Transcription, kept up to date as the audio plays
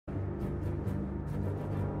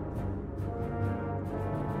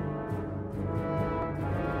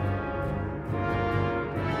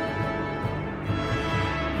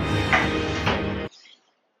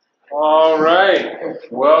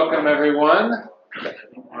right, welcome everyone.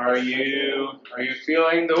 Are you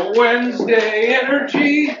feeling the Wednesday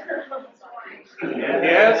energy?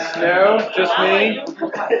 Yes, no, just me.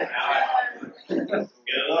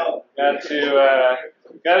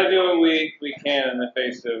 Got to do what we can in the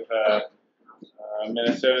face of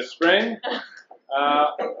Minnesota spring.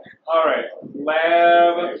 All right,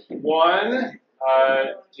 lab 1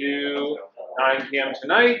 due 9 p.m.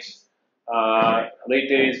 tonight. Late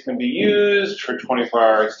days can be used for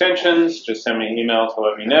 24-hour extensions. Just send me an email to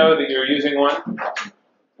let me know that you're using one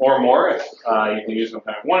or more. If you can use them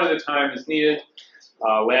kind of one at a time as needed.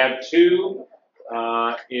 Lab 2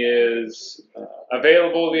 is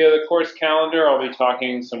available via the course calendar. I'll be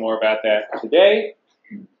talking some more about that today.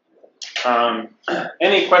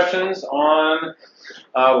 Any questions on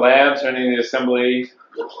labs or any of the assembly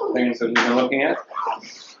things that we've been looking at?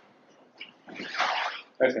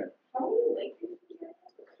 Okay.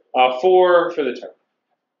 4 for the term.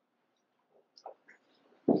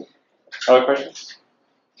 Other questions?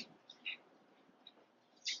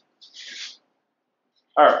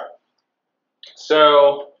 All right.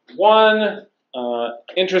 So one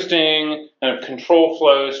interesting kind of control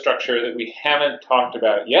flow structure that we haven't talked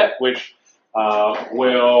about yet, which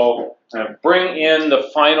will bring in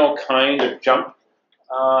the final kind of jump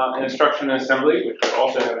instruction assembly, which we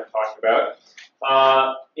also haven't talked about,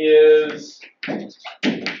 is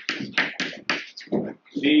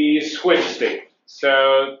the switch statement.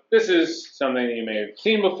 So this is something that you may have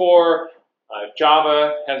seen before.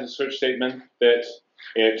 Java has a switch statement that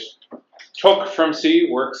it took from C,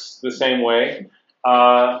 works the same way.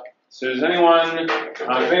 So does anyone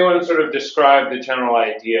sort of describe the general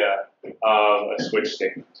idea of a switch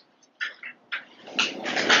statement?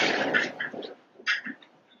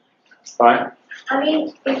 Fine. I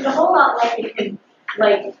mean, it's a whole lot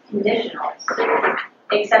like conditionals,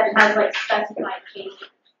 except it has like specified cases.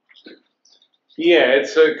 Yeah,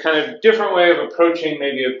 it's a kind of different way of approaching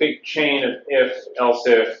maybe a big chain of if, else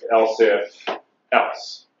if, else if,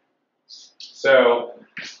 else. So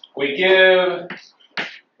we give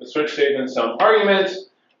the switch statement some argument,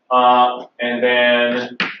 and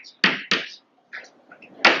then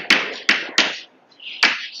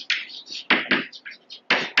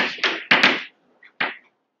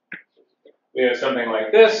we have something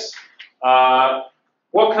like this.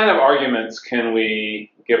 What kind of arguments can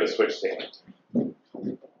we give a switch statement?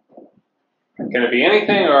 Can it be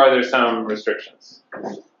anything, or are there some restrictions?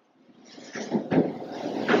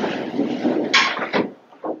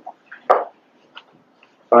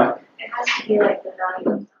 Fine. It has to be like the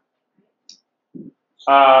value of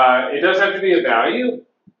something. It does have to be a value.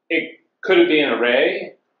 Could it be an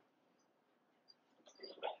array?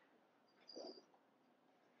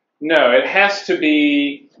 No, it has to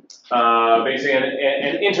be basically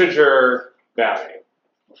an integer value,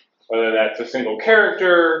 whether that's a single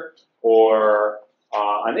character or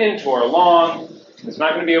an int or a long. It's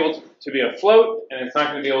not going to be able to be a float, and it's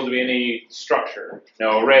not going to be able to be any structure.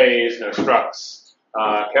 No arrays, no structs.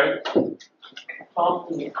 Kevin? All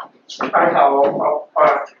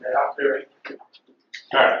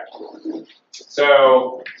right.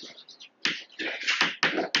 So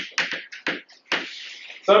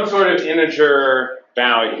some sort of integer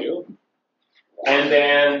value. And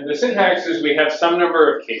then the syntax is we have some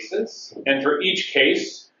number of cases, and for each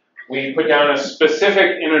case, we put down a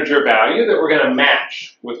specific integer value that we're going to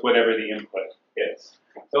match with whatever the input is.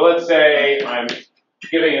 So let's say I'm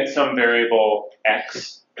giving it some variable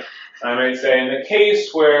x. I might say in the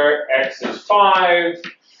case where x is 5,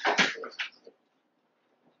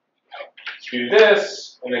 do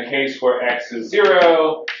this. In the case where x is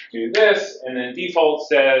 0, do this. And then default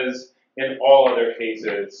says, in all other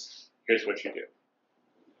cases, here's what you do.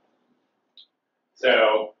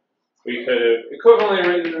 So we could have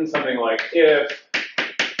equivalently written something like if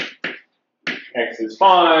x is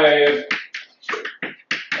 5,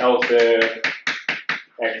 else if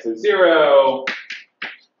x is 0,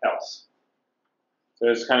 else. So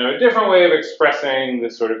it's kind of a different way of expressing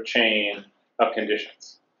this sort of chain of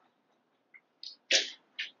conditions.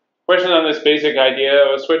 Question on this basic idea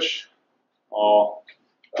of a switch?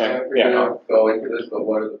 We're not going for this, but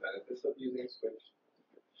what are the benefits of using a switch?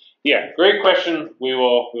 Yeah, great question. We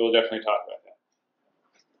will definitely talk about that.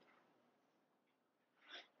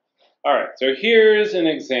 All right, so here's an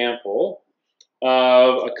example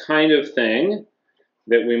of a kind of thing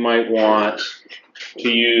that we might want to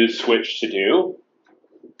use switch to do.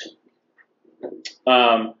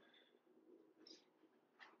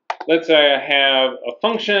 Let's say I have a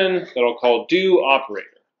function that I'll call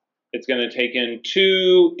doOperator. It's going to take in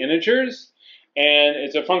 2 integers, and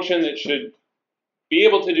it's a function that should be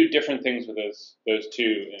able to do different things with those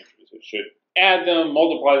two integers. It should add them,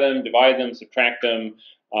 multiply them, divide them, subtract them,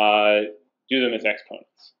 do them as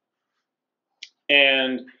exponents.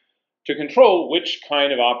 And to control which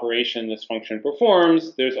kind of operation this function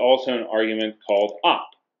performs, there's also an argument called op.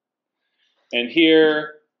 And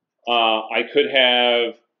here, I could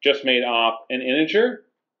have just made op an integer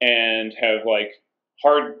and have like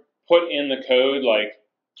hard put in the code like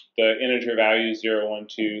the integer value 0, 1,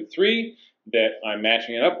 2, 3 that I'm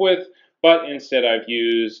matching it up with, but instead I've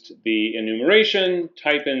used the enumeration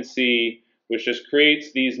type in C, which just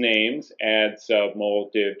creates these names, add, sub, mul,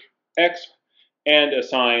 div, exp, and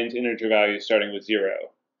assigns integer values starting with 0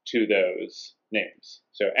 to those names.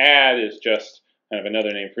 So add is just kind of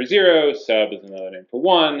another name for 0, sub is another name for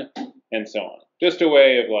 1, and so on. Just a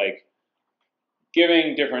way of like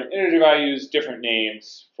giving different integer values different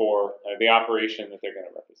names for the operation that they're going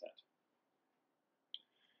to represent.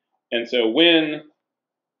 And so when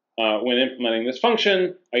implementing this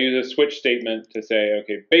function, I use a switch statement to say,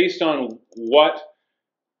 okay, based on what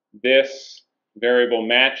this variable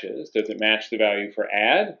matches, does it match the value for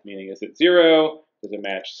add, meaning is it 0, does it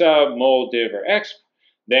match sub, mul, div, or exp,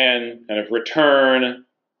 then kind of return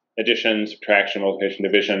addition, subtraction, multiplication,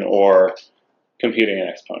 division, or computing an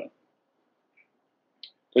exponent.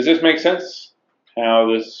 Does this make sense, how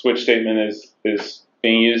this switch statement is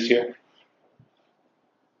being used here?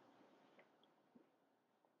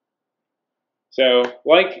 So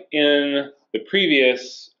like in the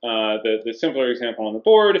previous, the simpler example on the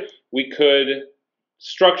board, we could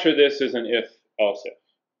structure this as an if-else if.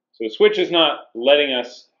 So switch is not letting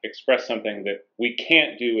us express something that we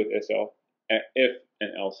can't do with if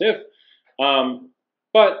and else if.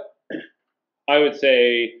 But I would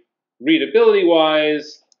say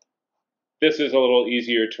readability-wise, this is a little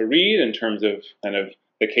easier to read in terms of kind of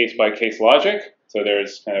the case-by-case logic. So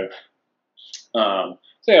there's kind of,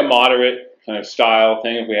 say, a moderate kind of style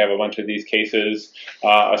thing. If we have a bunch of these cases,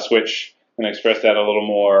 a switch can express that a little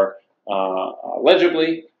more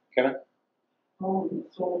legibly. Kevin?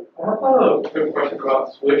 So I have a quick question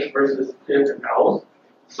about switch versus if and else.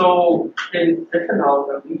 So in if and else,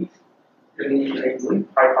 at least in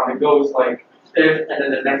Python, it goes like if, and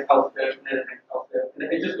then the next else if, and then the next else if,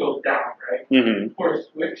 and it just goes down, right? Mm-hmm. For a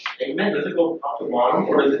switch statement, does it go top to bottom,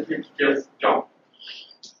 or does it just jump?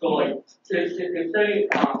 So like, if say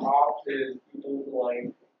op is equal to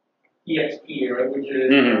like exp, right, which is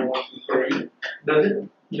 1, 2, 3,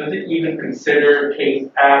 does it even consider case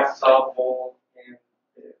add, sub, mul, and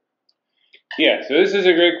div? Yeah, so this is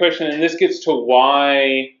a great question, and this gets to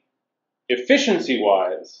why,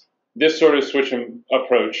 efficiency-wise, this sort of switch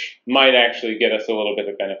approach might actually get us a little bit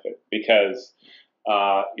of benefit, because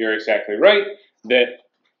you're exactly right that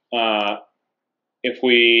if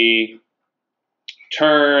we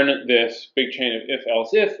turn this big chain of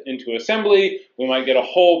if-else-if into assembly, we might get a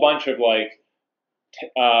whole bunch of like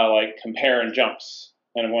compare and jumps,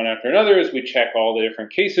 kind of one after another as we check all the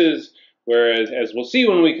different cases. Whereas, as we'll see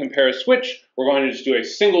when we compare a switch, we're going to just do a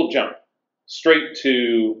single jump straight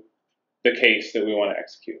to the case that we want to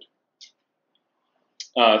execute.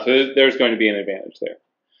 So there's going to be an advantage there.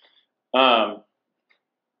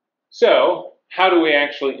 So how do we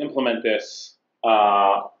actually implement this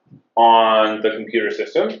on the computer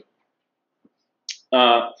system?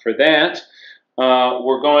 For that,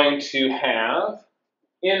 we're going to have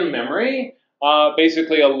in memory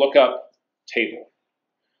basically a lookup table.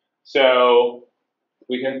 So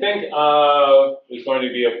we can think of, there's going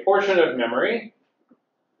to be a portion of memory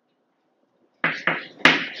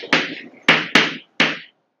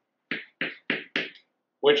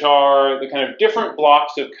which are the kind of different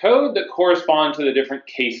blocks of code that correspond to the different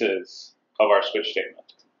cases of our switch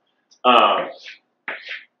statement.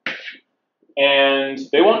 And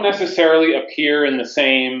they won't necessarily appear in the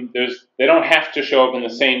same, they don't have to show up in the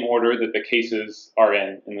same order that the cases are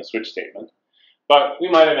in the switch statement. But we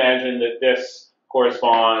might imagine that this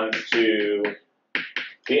corresponds to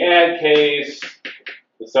the add case,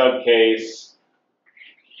 the sub case,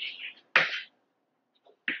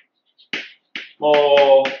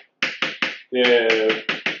 mul, div,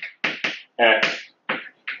 x,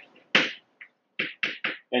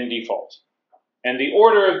 and default. And the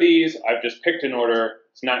order of these, I've just picked an order.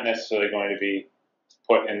 It's not necessarily going to be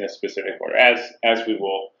put in this specific order, as we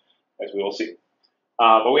will see.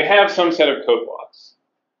 But we have some set of code blocks.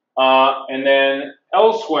 And then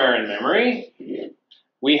elsewhere in memory,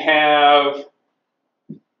 we have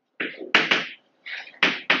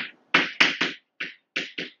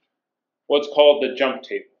what's called the jump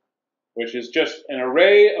table, which is just an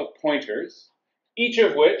array of pointers, each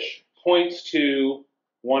of which points to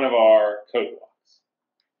one of our code blocks.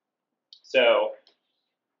 So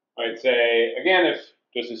I'd say, again, if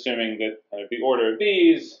just assuming that kind of the order of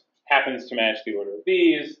these happens to match the order of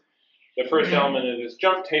these, the first element of this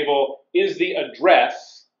jump table is the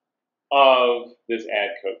address of this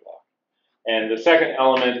add code block. And the second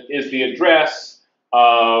element is the address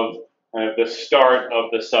of kind of the start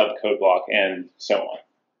of the sub code block and so on.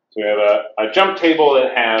 So we have a jump table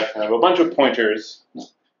that has kind of a bunch of pointers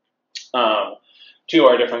to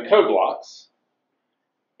our different code blocks.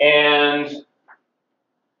 And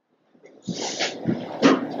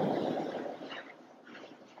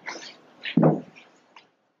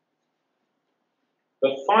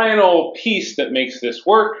the final piece that makes this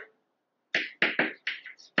work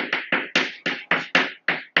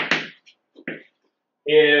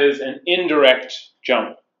is an indirect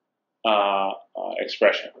jump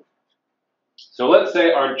expression. So let's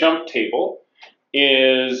say our jump table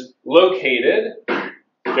is located,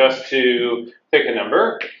 just to pick a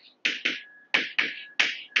number,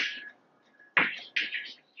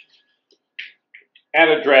 at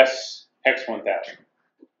address x1000.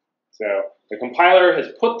 So the compiler has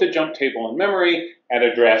put the jump table in memory at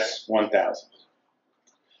address 1000.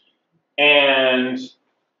 And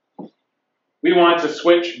we want to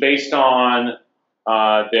switch based on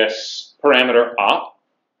this parameter op.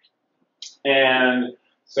 And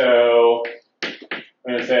so I'm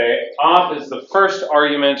going to say op is the first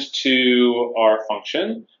argument to our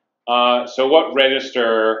function. So what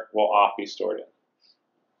register will op be stored in?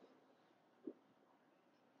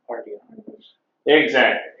 RDI.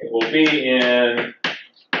 Exactly. It will be in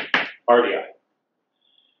RDI.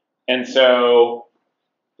 And so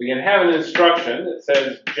we can have an instruction that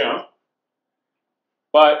says jump,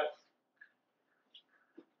 but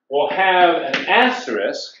we'll have an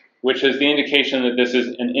asterisk, which is the indication that this is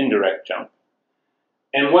an indirect jump.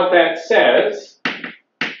 And what that says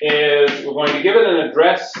is we're going to give it an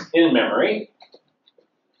address in memory.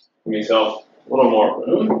 Give myself a little more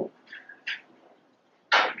room.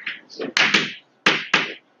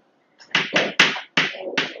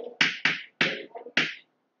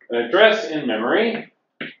 An address in memory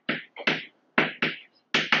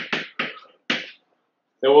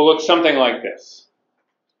that will look something like this.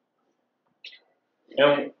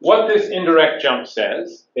 And what this indirect jump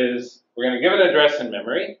says is we're going to give an address in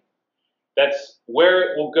memory. That's where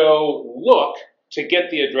it will go look to get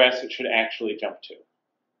the address it should actually jump to.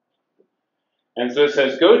 And so it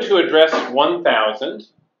says go to address 1000,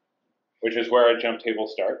 which is where our jump table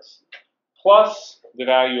starts, plus the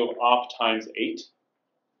value of op times 8.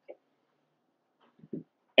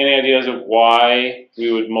 Any ideas of why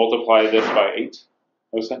we would multiply this by 8?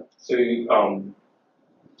 What was that? So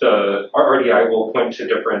the RDI will point to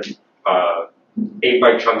different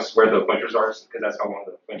 8-byte chunks where the pointers are, because that's how long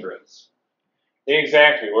the pointer is.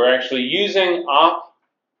 Exactly. We're actually using op,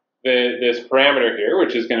 this parameter here,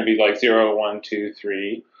 which is going to be like 0, 1, 2,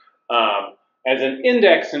 3, as an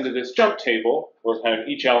index into this jump table, where kind of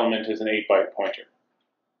each element is an 8-byte pointer.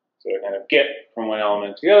 So to kind of get from one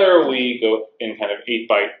element to the other, we go in kind of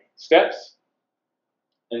 8-byte steps.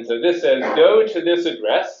 And so this says go to this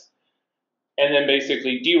address, and then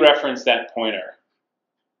basically dereference that pointer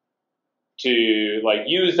to like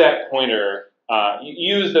use that pointer,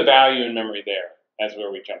 use the value in memory there as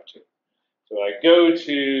where we jump to. So like go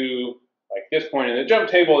to like this point in the jump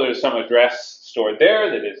table, there's some address stored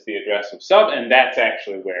there that is the address of sub, and that's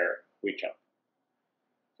actually where we jump.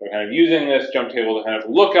 So we're kind of using this jump table to kind of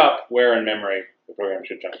look up where in memory the program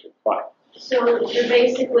should jump to. Fine. So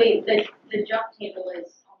basically the jump table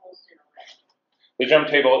is almost an array. The jump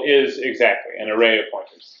table is exactly an array of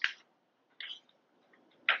pointers.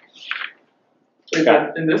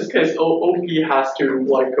 In this case, OP has to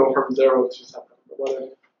like go from 0 to 7.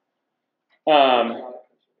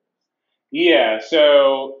 Yeah,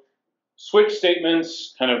 so switch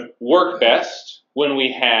statements kind of work best when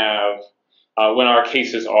we have, when our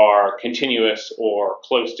cases are continuous or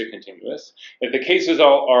close to continuous. If the cases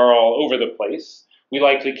are all over the place, we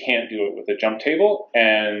likely can't do it with a jump table,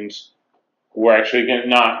 and we're actually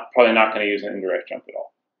probably not going to use an indirect jump at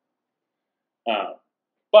all.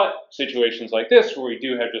 But situations like this, where we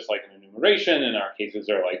do have just like an enumeration, and our cases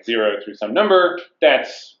are like 0 through some number,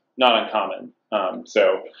 that's not uncommon.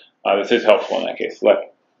 So this is helpful in that case. Why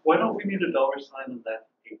don't we need a $sign on that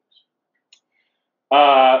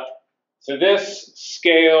 8? So this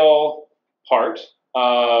scale part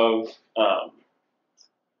of the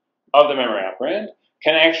memory operand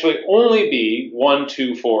can actually only be 1,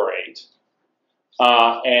 2, 4, 8.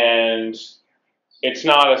 And it's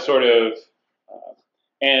not a sort of,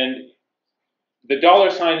 and the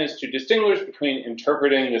 $sign is to distinguish between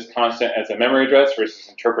interpreting this constant as a memory address versus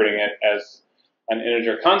interpreting it as an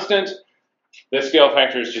integer constant. The scale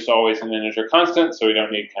factor is just always an integer constant, so we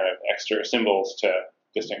don't need kind of extra symbols to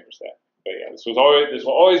distinguish that. But yeah, this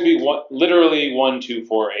will always be literally 1, 2,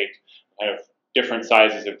 4, 8, kind of different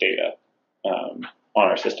sizes of data on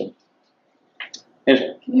our system.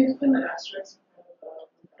 Can you explain the asterisk?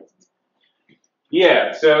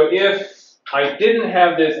 Yeah, so if I didn't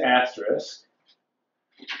have this asterisk,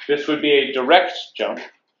 this would be a direct jump,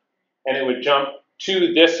 and it would jump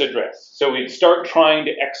to this address. So we'd start trying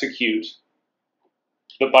to execute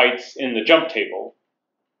the bytes in the jump table.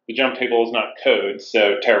 The jump table is not code,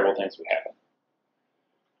 so terrible things would happen.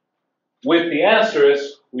 With the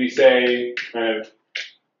asterisk, we say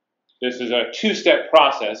this is a two-step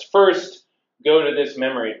process. First, go to this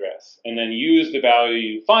memory address, and then use the value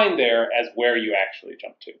you find there as where you actually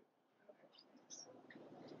jump to.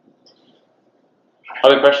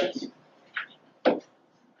 Other questions?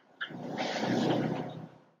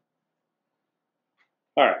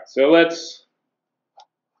 All right, so let's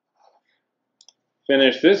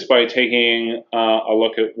finish this by taking a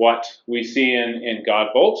look at what we see in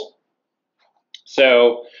Godbolt.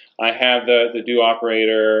 So I have the do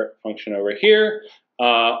operator function over here.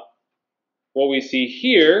 What we see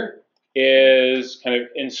here is kind of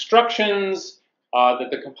instructions that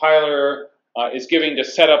the compiler is giving to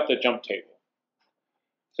set up the jump table.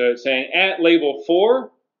 So it's saying at label 4,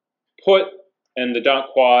 put, and the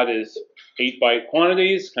dot quad is 8-byte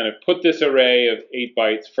quantities, kind of put this array of 8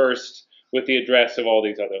 bytes first with the address of all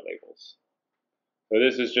these other labels. So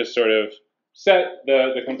this is just sort of set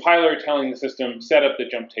the compiler telling the system, set up the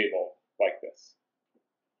jump table like this.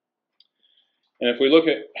 And if we look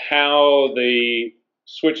at how the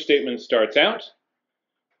switch statement starts out,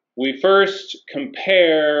 we first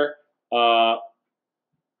compare the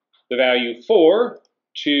value 4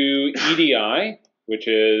 to EDI, which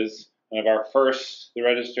is kind of our first, the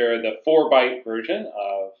register, the 4-byte version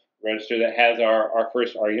of the register that has our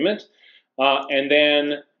first argument. And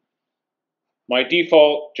then my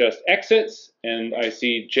default just exits, and I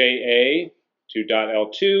see JA to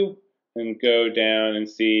 .L2, and go down and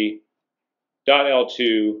see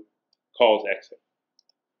 .L2 calls exit.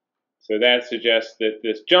 So that suggests that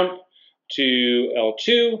this jump to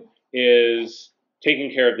L2 is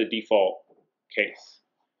taking care of the default case.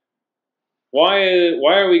 Why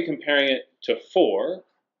are we comparing it to 4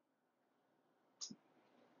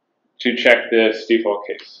 to check this default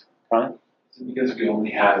case? Connor? Because we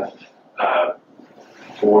only have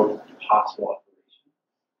 4 possible operations.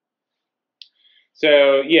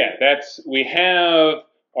 So yeah, we have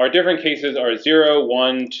our different cases are 0,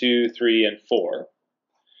 1, 2, 3, and 4.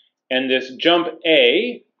 And this jump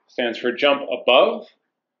A stands for jump above,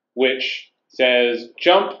 which says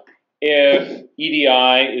jump if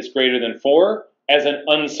EDI is greater than 4 as an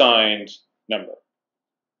unsigned number.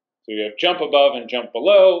 So you have jump above and jump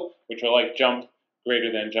below, which are like jump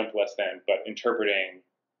greater than, jump less than, but interpreting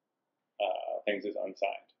things as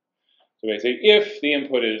unsigned. So they say if the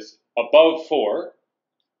input is above 4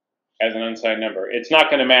 as an unsigned number, it's not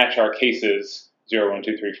going to match our cases 0, 1,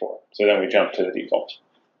 2, 3, 4. So then we jump to the default.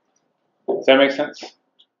 Does that make sense?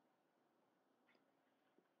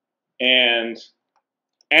 And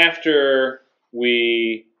after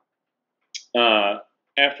we do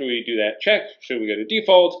that check, should we go to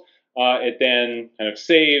default, it then kind of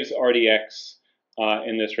saves RDX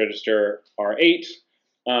in this register R8,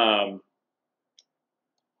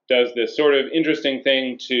 does this sort of interesting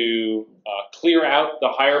thing to clear out the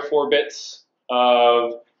higher 4 bits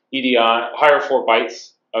of EDI, higher 4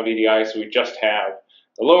 bytes of EDI, so we just have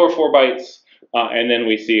the lower 4 bytes, and then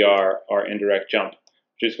we see our indirect jump,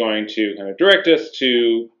 which is going to kind of direct us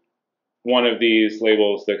to one of these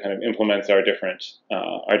labels that kind of implements our different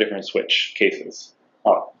switch cases.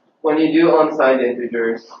 When you do unsigned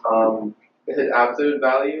integers, is it absolute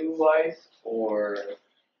value wise or?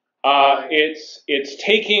 It's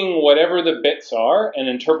taking whatever the bits are and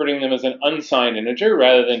interpreting them as an unsigned integer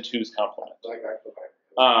rather than 2's complement. Like actual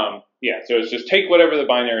binary. Yeah, so it's just take whatever the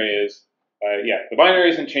binary is. Yeah, the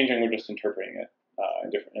binary isn't changing, we're just interpreting it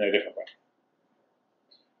in a different way.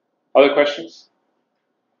 Other questions?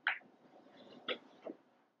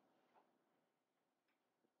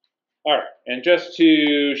 All right, and just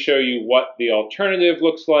to show you what the alternative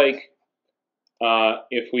looks like,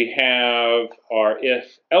 if we have our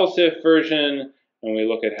if-else-if version, and we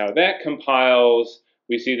look at how that compiles,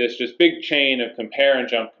 we see this just big chain of compare and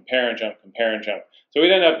jump, compare and jump, compare and jump. So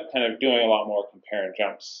we'd end up kind of doing a lot more compare and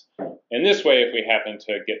jumps in this way if we happen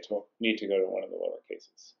to need to go to one of the lower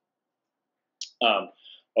cases.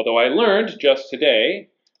 Although I learned just today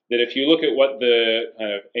that if you look at what the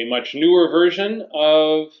kind of a much newer version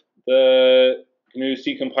of the GNU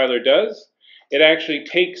C compiler does, it actually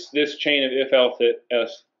takes this chain of if, else,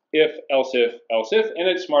 if, and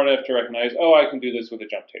it's smart enough to recognize, oh, I can do this with a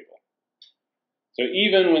jump table. So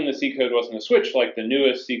even when the C code wasn't a switch, like the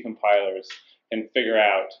newest C compilers can figure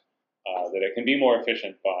out that it can be more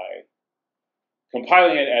efficient by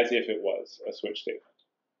compiling it as if it was a switch statement.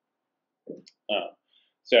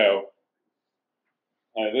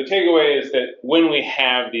 The takeaway is that when we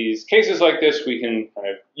have these cases like this, we can kind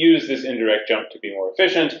of use this indirect jump to be more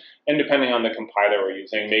efficient, and depending on the compiler we're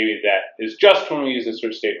using, maybe that is just when we use a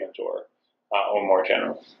switch statement or more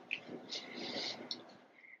general.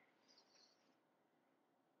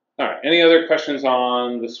 All right, any other questions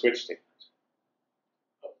on the switch statement?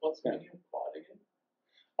 What's the meaning of quad again?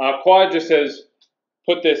 Quad just says,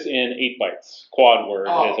 put this in 8 bytes. Quad word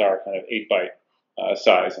is our kind of 8-byte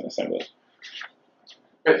size in assembly.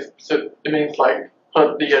 Okay, so it means like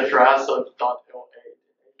put the address of .la.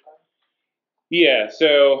 Yeah,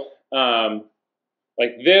 so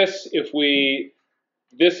like this,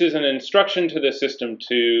 this is an instruction to the system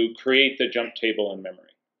to create the jump table in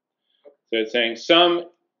memory. So it's saying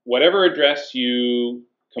whatever address you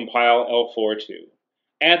compile L4 to,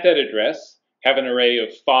 at that address, have an array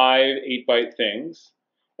of 5 8-byte things,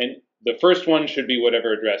 and the first one should be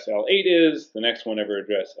whatever address L8 is, the next one whatever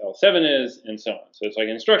address L7 is, and so on. So it's like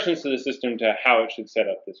instructions to the system to how it should set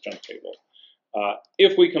up this jump table.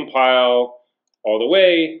 If we compile all the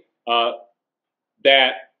way,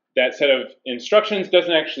 that set of instructions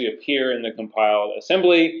doesn't actually appear in the compiled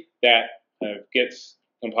assembly. That kind of gets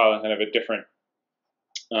compiled in kind of a different,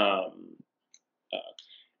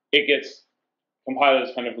 it gets compiled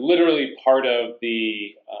as kind of literally part of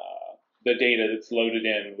the data that's loaded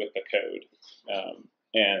in with the code.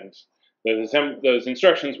 And those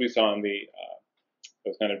instructions we saw in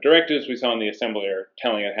those kind of directives we saw in the assembly are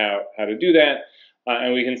telling it how to do that.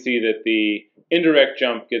 And we can see that the indirect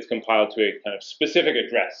jump gets compiled to a kind of specific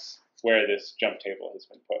address where this jump table has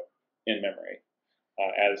been put in memory,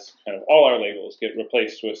 as kind of all our labels get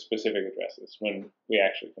replaced with specific addresses when we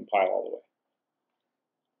actually compile all the way.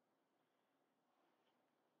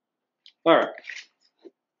 All right.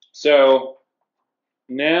 So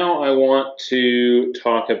now I want to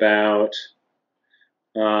talk about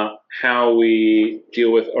how we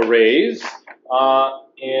deal with arrays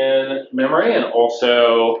in memory, and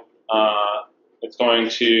also we're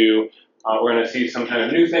going to see some kind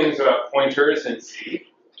of new things about pointers in C.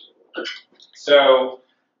 So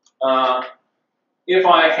if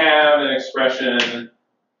I have an expression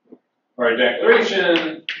or a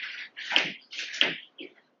declaration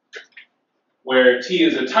where T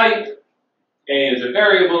is a type, A is a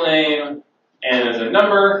variable name, N is a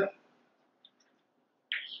number,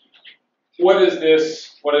 what does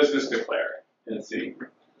this declare in C?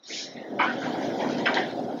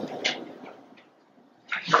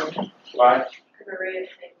 Why? An array of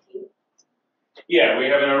type T. Yeah, we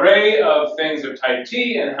have an array of things of type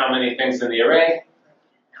T, and how many things in the array?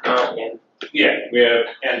 N. Yeah, we have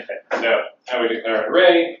n things. So how we declare an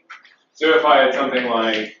array. So if I had something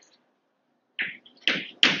like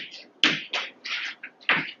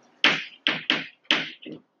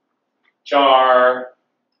char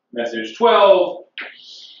message 12,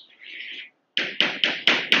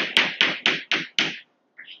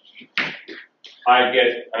 I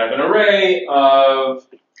get kind of an array of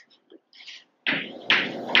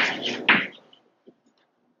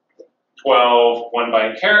 12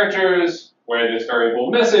 one-byte characters where this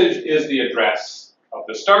variable message is the address of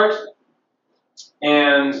the start,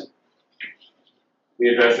 and the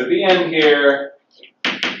address at the end here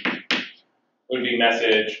would be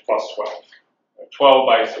message plus 12. 12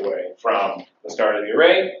 bytes away from the start of the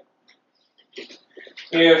array.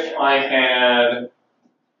 If I had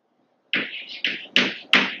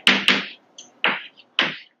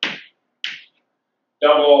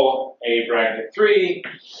double a bracket 3,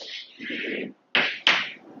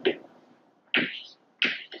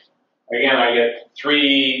 again I get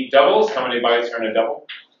 3 doubles. How many bytes are in a double?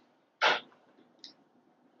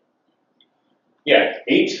 Yeah,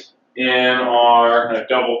 8 in our kind of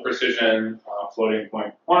double precision floating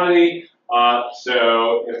point quantity.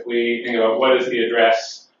 So if we think about what is the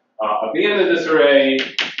address of the end of this array,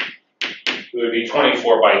 it would be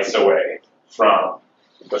 24 bytes away from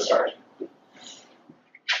the start.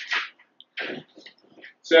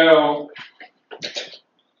 So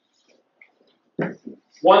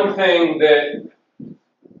one thing that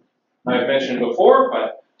I've mentioned before,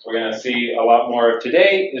 but we're going to see a lot more of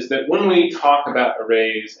today, is that when we talk about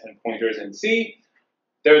arrays and pointers in C,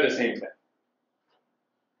 they're the same thing.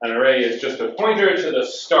 An array is just a pointer to the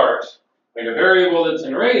start. Like a variable that's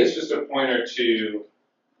an array is just a pointer to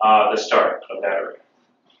the start of that array.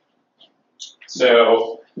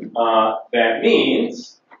 So that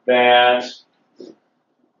means that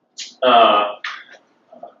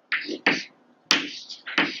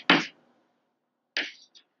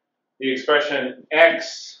the expression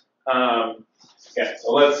x, yeah,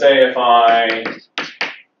 so let's say if I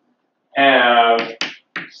have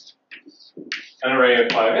an array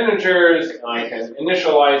of 5 integers, I can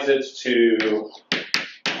initialize it to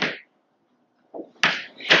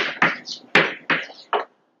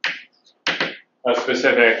a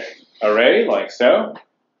specific array, like so.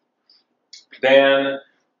 Then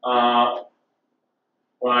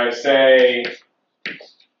when I say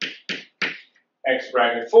x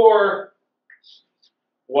bracket 4,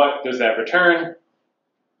 what does that return?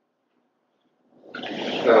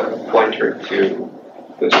 Pointer to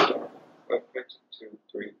the star. Pointer to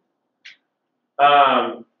 3.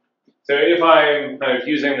 So if I'm kind of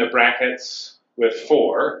using the brackets with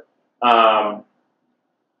 4,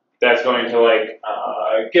 that's going to like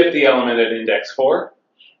get the element at index 4.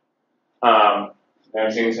 I'm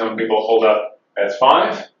seeing some people hold up as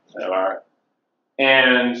 5.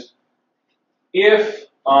 And if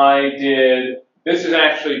I did, this is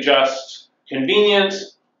actually just convenient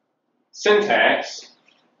syntax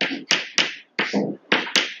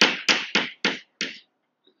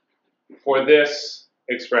for this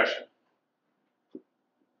expression.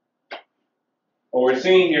 What we're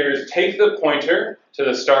seeing here is take the pointer to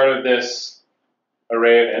the start of this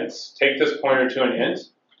array of ints, take this pointer to an int,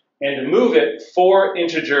 and move it 4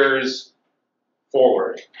 integers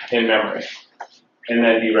forward in memory, and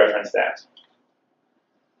then dereference that.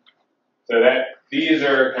 So that these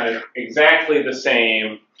are kind of exactly the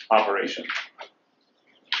same operation.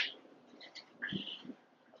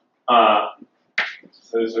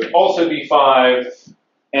 So this would also be 5,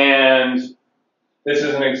 and this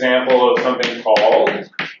is an example of something called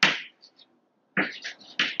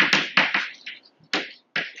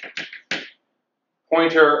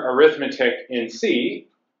pointer arithmetic in C,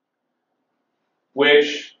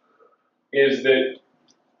 which is that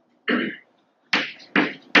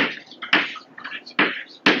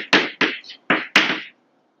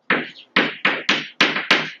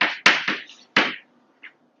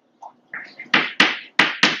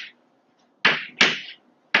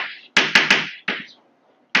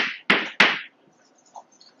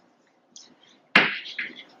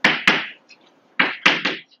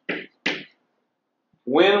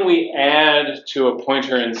when we add to a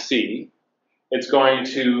pointer in C, it's going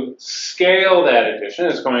to scale that addition.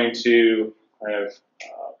 It's going to kind of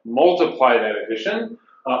multiply that addition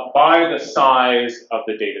by the size of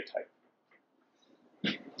the data type.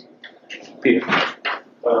 Peter.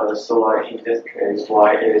 So like in this case,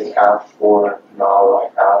 why is F4 now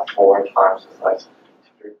like F4 times the size of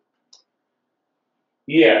the integer?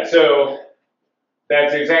 Yeah, so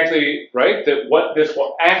that's exactly right. That what this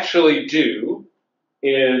will actually do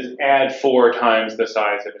is add 4 times the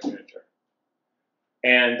size of an integer.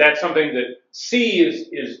 And that's something that C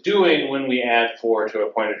is doing when we add 4 to a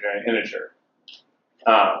pointer to an integer.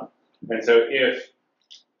 And so if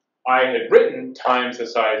I had written times the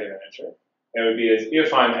size of an integer, it would be as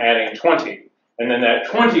if I'm adding 20, and then that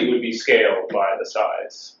 20 would be scaled by the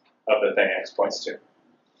size of the thing x points to.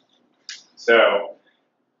 So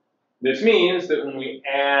this means that when we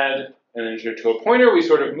add an integer to a pointer, we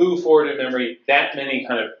sort of move forward in memory that many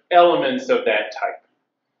kind of elements of that type.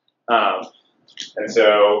 And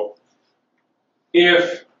so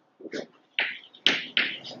if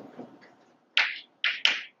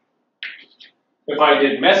I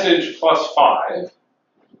did message plus 5,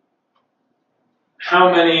 how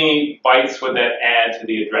many bytes would that add to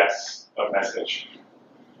the address of message?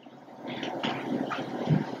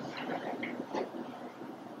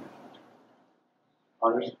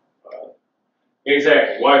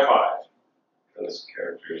 Exactly, why 5? Those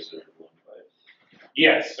characters are 1 byte.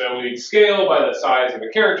 Yes, so we scale by the size of a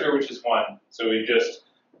character, which is 1. So we just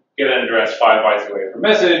get an address 5 bytes away from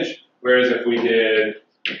message, whereas if we did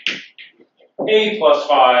A plus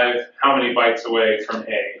 5, how many bytes away from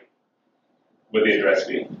A would the address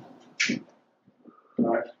be?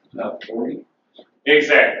 40.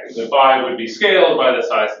 Exactly. The 5 would be scaled by the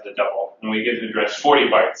size of the double, and we get an address 40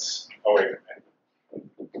 bytes away from A.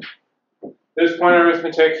 Does pointer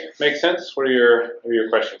arithmetic make sense? What are your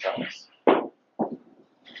questions on this?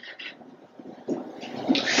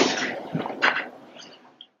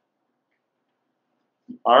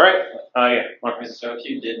 All right. Yeah, Marcus. So if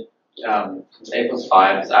you did since A plus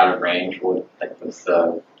 5 is out of range, what what's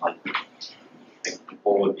the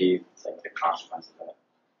what would be like the consequence of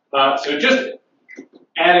that? So just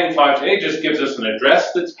adding 5 to A just gives us an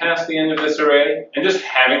address that's past the end of this array, and just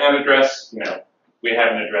having that address, we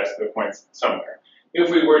have an address that points somewhere. If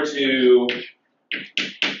we were to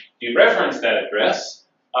dereference that address,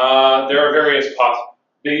 there are various possible.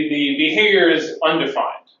 The behavior is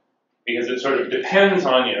undefined because it sort of depends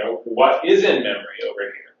on what is in memory over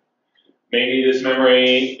here. Maybe this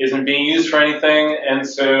memory isn't being used for anything, and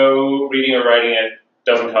so reading or writing it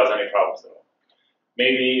doesn't cause any problems at all.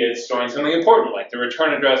 Maybe it's storing something important, like the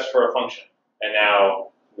return address for a function, and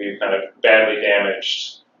now we've kind of badly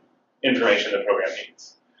damaged information the program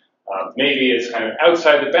needs. Maybe it's kind of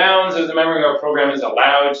outside the bounds of the memory our program is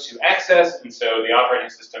allowed to access, and so the operating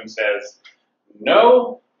system says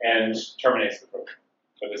no and terminates the program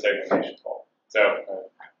with a segmentation fault. So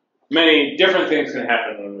many different things can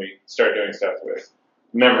happen when we start doing stuff with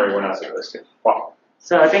memory we're not supposed to. Wow.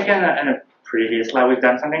 So I think in a previous lab we've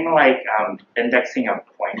done something like indexing a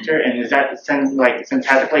pointer, and is that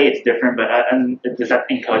syntactically it's different, but does that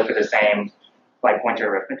encode for the same pointer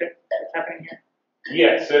arithmetic that's happening here?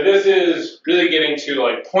 Yeah, so this is really getting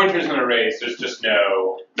to pointers and arrays. There's just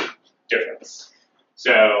no difference.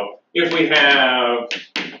 So if we have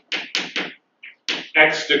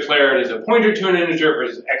x declared as a pointer to an integer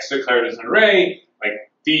versus x declared as an array,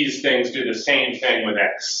 these things do the same thing with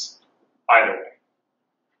x, either way.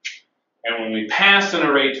 And when we pass an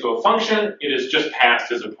array to a function, it is just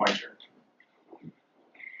passed as a pointer.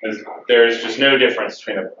 There's just no difference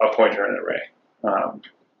between a pointer and an array.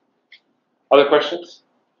 Other questions?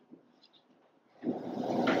 All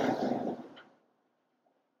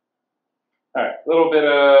right, a little bit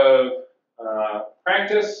of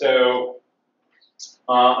practice. So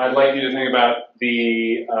I'd like you to think about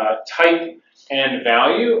the type and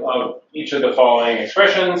value of each of the following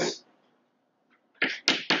expressions.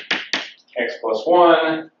 X plus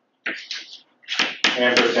 1,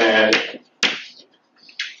 ampersand,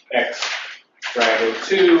 x bracket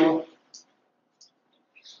 2,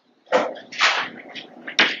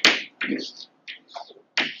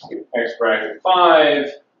 x bracket 5,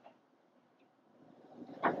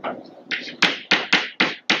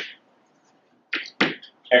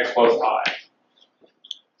 x plus I.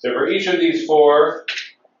 So for each of these four,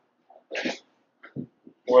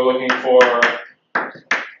 we're looking for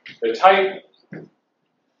the type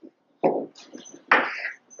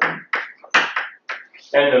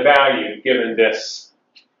and the value given this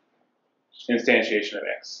instantiation of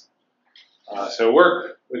x. So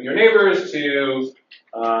work with your neighbors to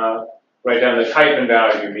write down the type and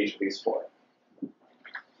value of each of these four.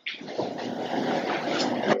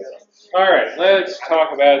 All right, let's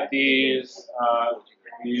talk about these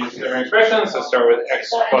different expressions. Let's start with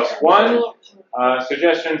x plus 1.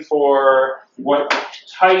 Suggestion for what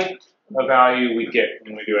type of value we get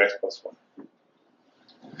when we do x plus 1.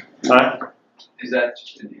 Is that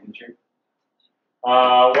just an integer?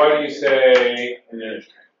 Why do you say an integer?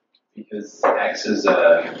 Because x is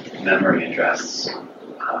a memory address.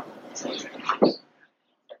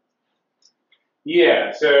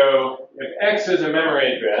 Yeah, so if x is a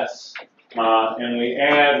memory address and we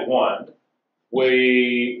add 1,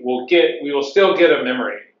 we will still get a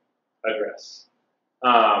memory address.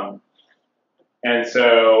 And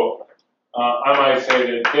so I might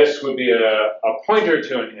say that this would be a pointer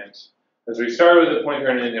to an int. As we started with a pointer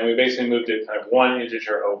and an int, and we basically moved it kind of one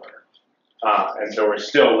integer over. And so we're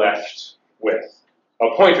still left with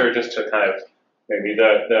a pointer just to kind of maybe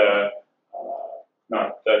the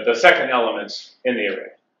second element in the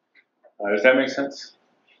array. Does that make sense?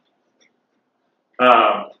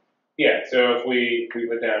 Yeah, so if we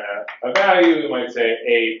put down a value, we might say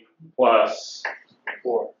a plus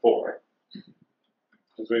 4.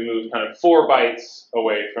 Because we move kind of 4 bytes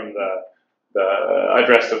away from the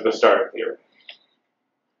address of the start of the array.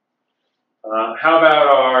 How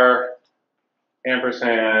about our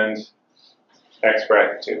ampersand x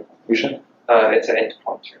bracket 2? Yushin? It's an int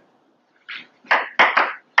pointer.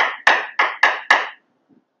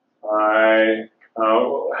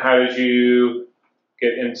 How did you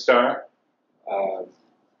get int star?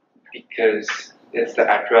 Because it's the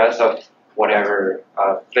address of whatever,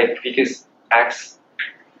 because x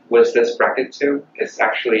with this bracket 2 is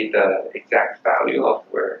actually the exact value of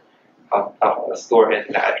where stored in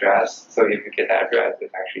the address. So if you get the address,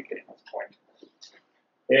 it's actually getting a point.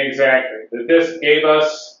 Exactly. This gave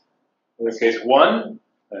us, in this case, 1.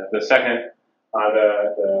 The second,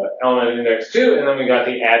 the element index 2, and then we got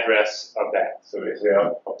the address of that. So we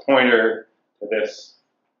have a pointer to this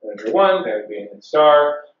integer 1. That would be an int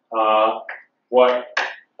star. What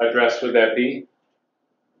address would that be?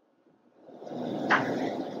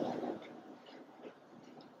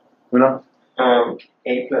 Uno?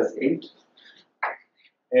 A plus 8.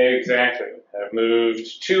 Exactly. I've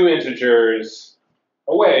moved 2 integers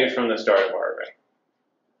away from the start of our array.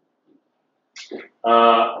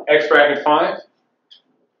 X bracket 5.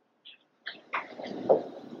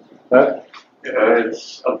 That?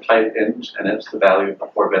 It's a type int, and it's the value of the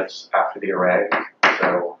 4 bits after the array,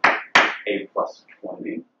 so a plus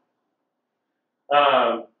 20.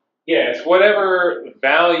 Yeah, it's whatever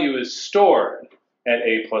value is stored at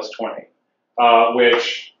a plus 20,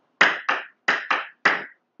 which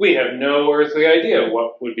we have no earthly idea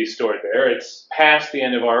what would be stored there. It's past the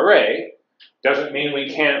end of our array. Doesn't mean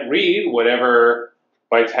we can't read whatever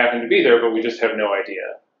bytes happen to be there, but we just have no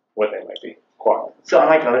idea what they might be. Quite. So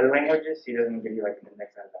unlike other languages, he doesn't give you like an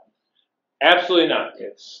index out of bounds. Absolutely not.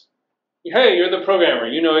 It's, hey, you're the programmer.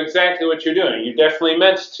 You know exactly what you're doing. You definitely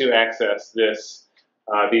meant to access this,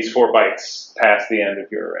 these 4 bytes past the end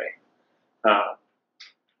of your array.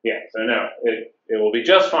 Yeah, so no, it will be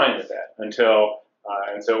just fine with that until,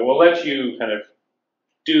 and so we'll let you kind of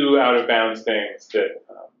do out of bounds things that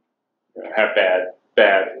have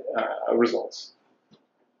bad results.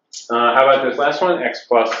 How about this last one? X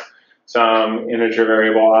plus some integer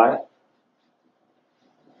variable I.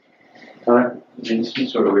 It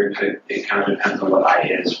seems sort of weird because it kind of depends on what I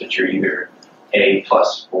is, but you're either a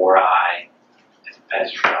plus 4I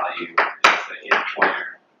as your value, as the int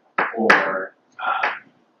pointer, or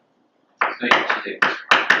so you can take this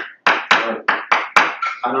one.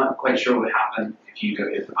 I'm not quite sure what happened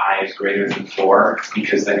if I is greater than 4,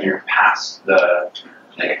 because then you're past the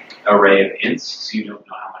array of ints, so you don't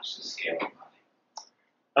know how much to scale it.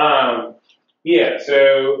 Yeah,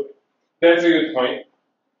 so that's a good point.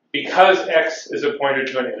 Because x is a pointer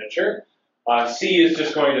to an integer, C is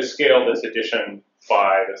just going to scale this addition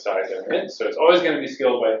by the size of an int, so it's always going to be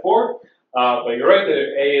scaled by 4. But you're right that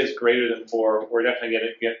if a is greater than 4, we're definitely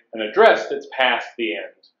going to get an address that's past the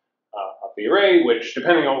end of the array, which,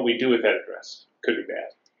 depending on what we do with that address, could be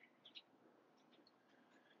bad.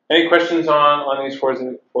 Any questions on these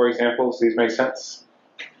four examples? These make sense?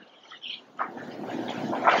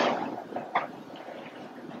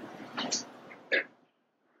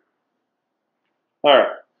 All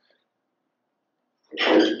right.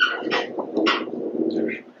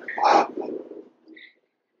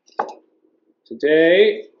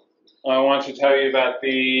 Today, I want to tell you about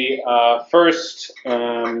the first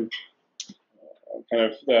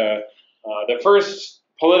the first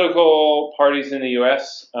political parties in the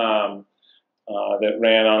U.S. That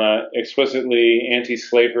ran on an explicitly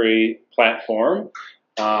anti-slavery platform.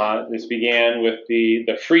 This began with the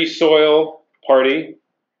Free Soil Party,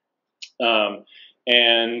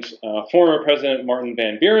 and former President Martin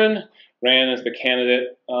Van Buren ran as the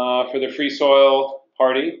candidate for the Free Soil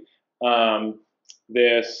Party.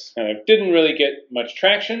 This kind of didn't really get much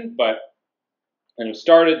traction, but kind of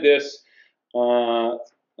started this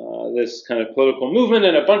this kind of political movement,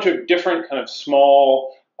 and a bunch of different kind of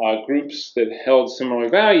small groups that held similar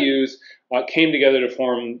values came together to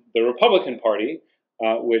form the Republican Party,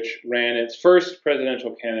 which ran its first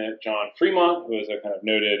presidential candidate, John Fremont, who was a kind of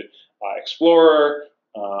noted explorer,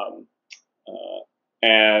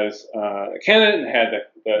 as a candidate, and had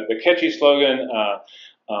the catchy slogan,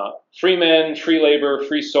 free men, free labor,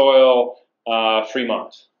 free soil,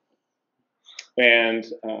 Fremont. And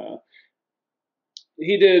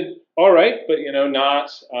he did all right, but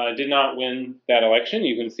did not win that election.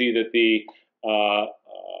 You can see that the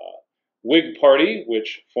Whig Party,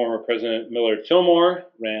 which former President Millard Fillmore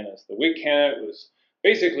ran as the Whig candidate, was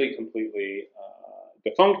basically completely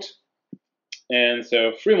defunct. And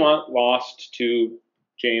so Fremont lost to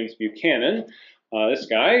James Buchanan. This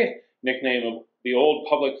guy, nicknamed the Old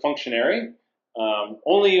Public Functionary,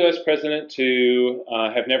 only U.S. president to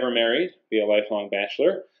have never married, be a lifelong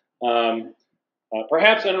bachelor.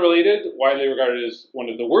 Perhaps unrelated, widely regarded as one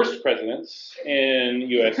of the worst presidents in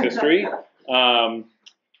U.S. history.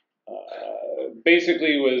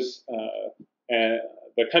 Basically was,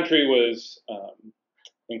 the country was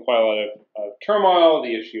in quite a lot of turmoil.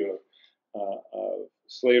 The issue of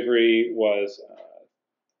slavery was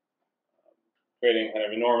creating kind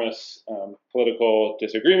of enormous political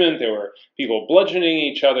disagreement. There were people bludgeoning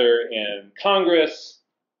each other in Congress,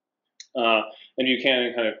 and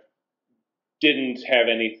Buchanan kind of didn't have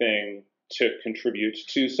anything to contribute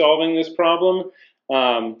to solving this problem.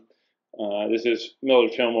 This is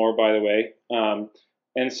Millard Fillmore, by the way.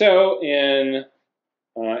 And so in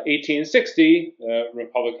 1860, the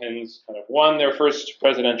Republicans kind of won their first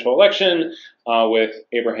presidential election with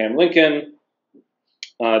Abraham Lincoln.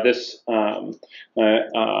 This was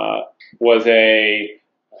a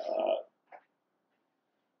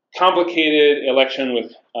complicated election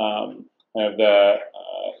with the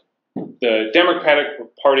Democratic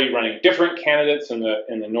party running different candidates in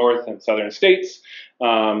the north and southern states.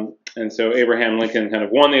 And so Abraham Lincoln kind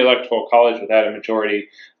of won the Electoral College without a majority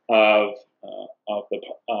of the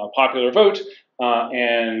popular vote,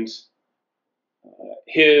 and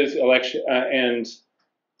his election, and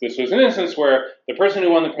this was an instance where the person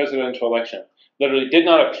who won the presidential election literally did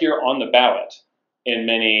not appear on the ballot in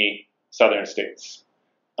many southern states.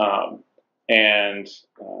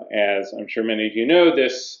 As I'm sure many of you know,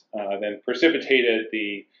 this then precipitated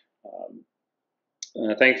the,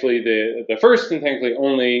 thankfully, the first and thankfully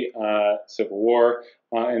only Civil War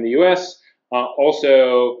in the U.S.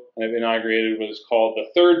 Also, inaugurated what is called the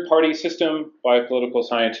third party system by political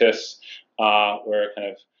scientists, where kind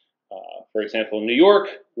of, for example, New York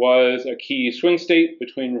was a key swing state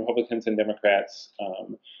between Republicans and Democrats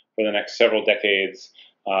for the next several decades.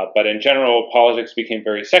 But in general, politics became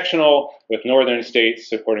very sectional, with northern states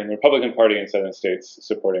supporting the Republican Party and southern states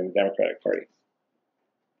supporting the Democratic Party.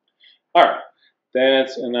 All right,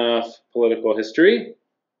 that's enough political history.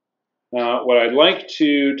 What I'd like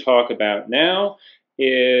to talk about now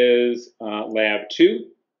is Lab 2.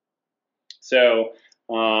 So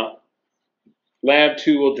Lab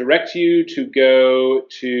 2 will direct you to go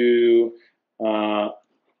to a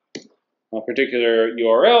particular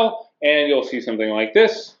URL, and you'll see something like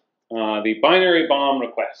this, the binary bomb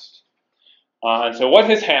request. And so what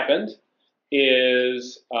has happened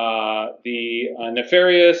is the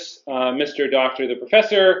nefarious Mr. Doctor the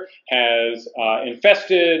Professor has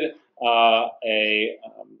infested a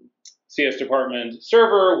CS department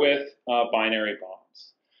server with binary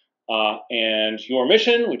bombs. And your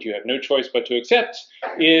mission, which you have no choice but to accept,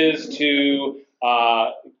 is to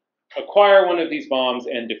acquire one of these bombs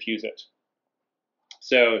and defuse it.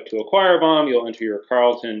 So to acquire a bomb, you'll enter your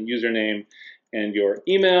Carlton username and your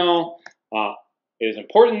email. It is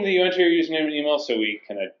important that you enter your username and email so we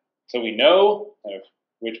know kind of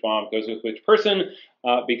which bomb goes with which person,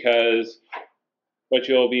 because what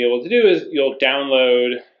you'll be able to do is you'll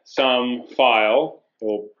download some file. It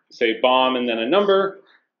will say bomb and then a number,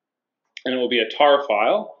 and it will be a tar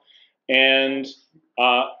file. And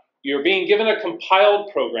you're being given a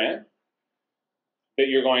compiled program that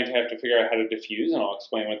you're going to have to figure out how to defuse, and I'll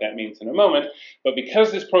explain what that means in a moment. But because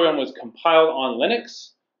this program was compiled on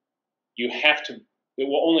Linux, it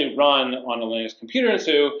will only run on a Linux computer, and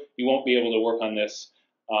so you won't be able to work on this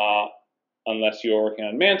unless you're working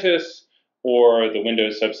on Mantis, or the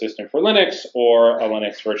Windows subsystem for Linux, or a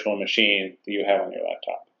Linux virtual machine that you have on your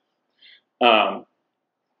laptop.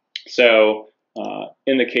 So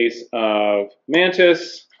in the case of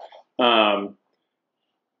Mantis,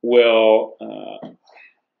 we'll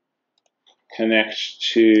connect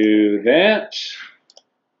to that.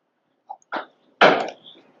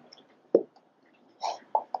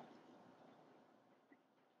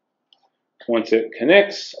 Once it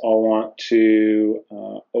connects, I'll want to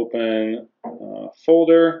open a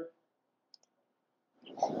folder.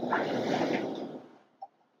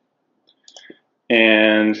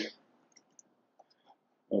 And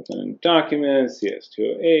open documents,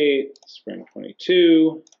 CS208, Spring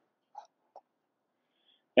 22.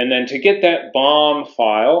 And then to get that bomb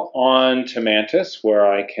file onto Mantis,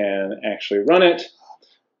 where I can actually run it,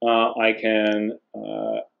 I can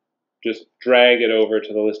just drag it over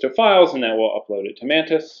to the list of files, and that will upload it to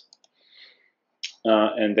Mantis.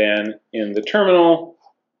 And then in the terminal,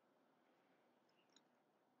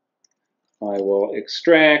 I will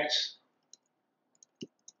extract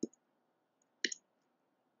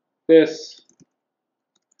this,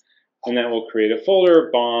 and that will create a folder,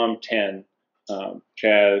 bomb10, which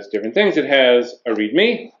has different things. It has a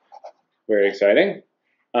README, very exciting.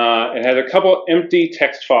 It has a couple empty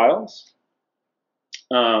text files.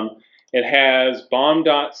 It has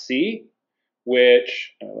bomb.c,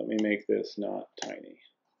 which, let me make this not tiny,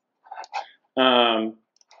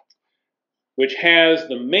 which has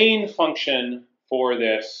the main function for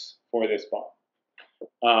this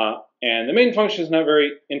bomb. And the main function is not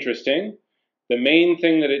very interesting. The main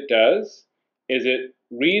thing that it does is it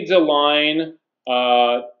reads a line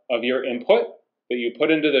of your input that you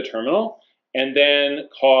put into the terminal, and then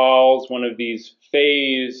calls one of these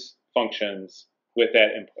phase functions with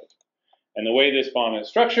that input. And the way this bomb is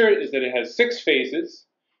structured is that it has 6 phases,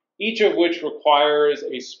 each of which requires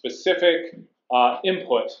a specific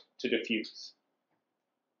input to diffuse.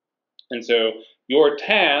 And so your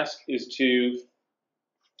task is to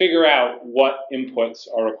figure out what inputs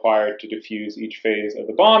are required to diffuse each phase of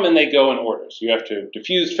the bomb, and they go in order. So you have to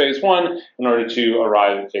diffuse phase 1 in order to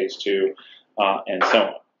arrive at phase 2, and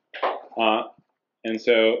so on. And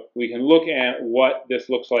so we can look at what this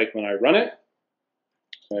looks like when I run it.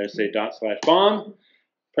 So I say /bomb,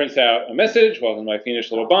 prints out a message, welcome to my fiendish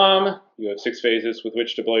little bomb. You have 6 phases with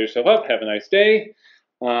which to blow yourself up. Have a nice day.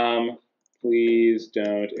 Please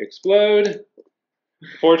don't explode.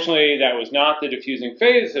 Fortunately, that was not the diffusing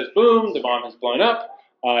phase. It says, boom, the bomb has blown up.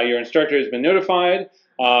 Your instructor has been notified.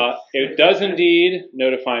 It does indeed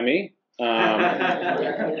notify me.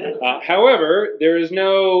 However, there is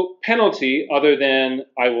no penalty other than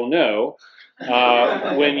I will know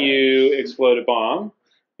when you explode a bomb.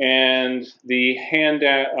 And the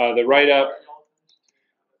write-up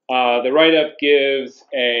gives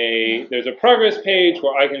there's a progress page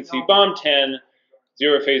where I can see bomb 10,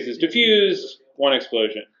 0 phases diffused, 1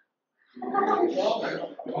 explosion.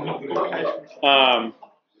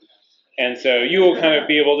 And so you will kind of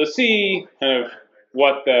be able to see kind of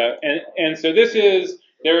what and so in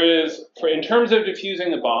terms of diffusing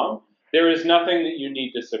the bomb, there is nothing that you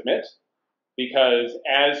need to submit, because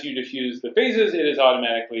as you diffuse the phases, that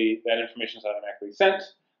information is automatically sent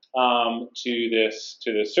to this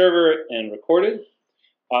server and recorded.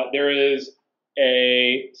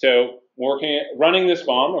 Running this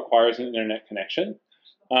bomb requires an internet connection.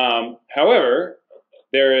 However,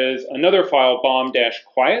 there is another file,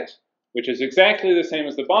 bomb-quiet, which is exactly the same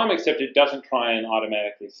as the bomb, except it doesn't try and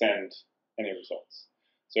automatically send any results.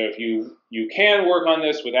 So if you can work on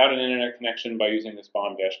this without an internet connection by using this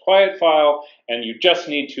bomb-quiet file, and you just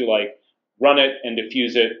need to run it and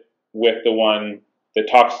diffuse it with the one that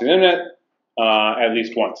talks to the internet at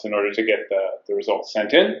least once in order to get the results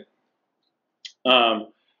sent in.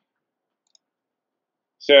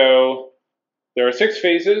 So there are 6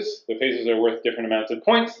 phases. The phases are worth different amounts of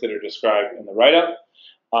points that are described in the write-up.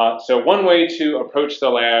 So one way to approach the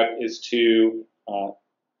lab is to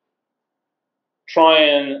try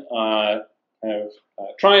and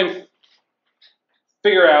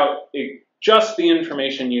figure out just the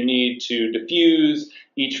information you need to diffuse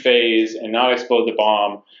each phase and not explode the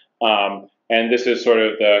bomb. And this is sort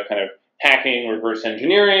of the kind of hacking, reverse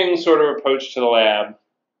engineering sort of approach to the lab.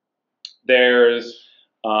 There's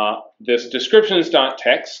this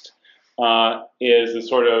descriptions.txt is the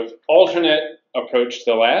sort of alternate approach to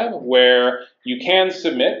the lab where you can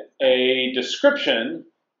submit a description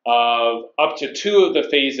of up to 2 of the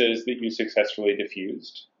phases that you successfully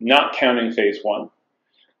diffused, not counting phase 1.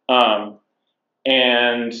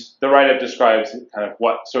 And the write-up describes kind of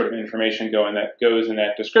what sort of information goes in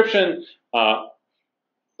that description.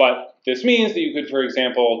 But this means that you could, for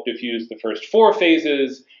example, diffuse the first 4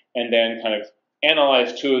 phases and then kind of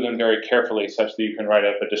analyze 2 of them very carefully such that you can write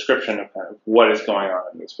up a description of kind of what is going on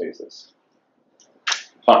in those phases.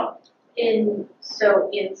 Fun. So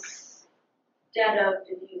instead of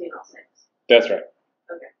diffusing all 6. That's right.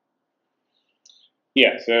 Okay.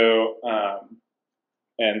 Yeah, so,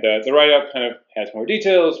 and the write-up kind of has more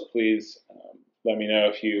details. Please let me know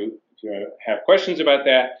if you have questions about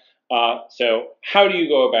that. So how do you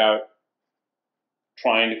go about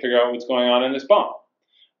trying to figure out what's going on in this bomb?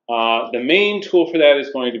 The main tool for that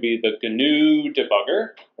is going to be the GNU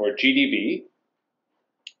debugger, or GDB.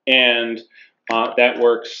 And that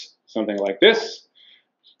works something like this.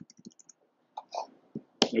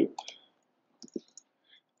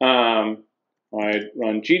 I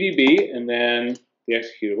run GDB and then the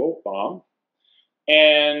executable bomb.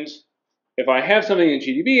 And if I have something in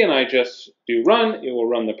GDB and I just do run, it will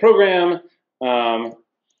run the program. But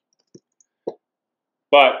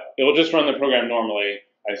it will just run the program normally.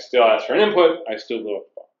 I still ask for an input. I still blow up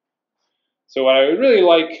the bomb. So what I would really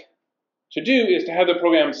like to do is to have the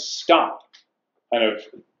program stop kind of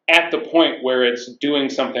at the point where it's doing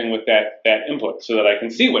something with that input so that I can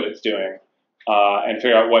see what it's doing and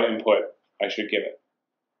figure out what input I should give it.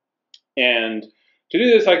 And to do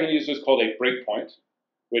this, I can use what's called a breakpoint,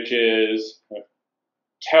 which is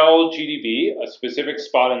tell GDB a specific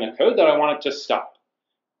spot in the code that I want it to stop,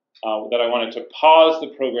 that I want it to pause the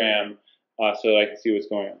program so that I can see what's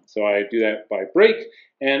going on. So I do that by break,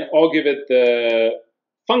 and I'll give it the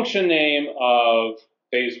function name of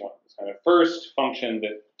phase 1. It's kind of first function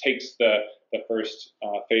that takes the first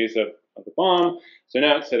phase of the bomb. So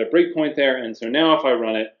now it's set a breakpoint there, and so now if I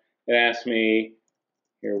run it, it asks me,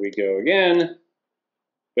 here we go again.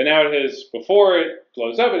 But now it has, before it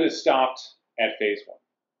blows up, it has stopped at phase 1.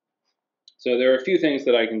 So there are a few things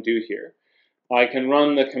that I can do here. I can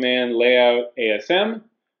run the command layout ASM,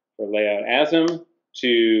 or layout ASM,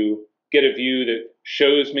 to get a view that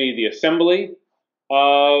shows me the assembly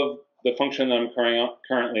of the function that I'm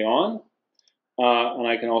currently on. And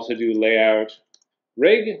I can also do layout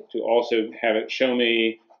rig to also have it show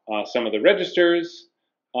me some of the registers.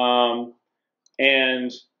 And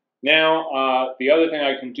Now, the other thing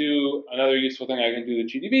I can do, another useful thing I can do with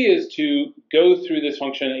GDB is to go through this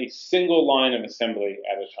function a single line of assembly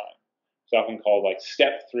at a time. It's often called like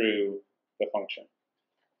step through the function.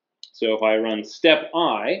 So if I run step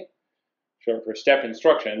I, short for step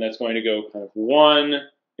instruction, that's going to go kind of one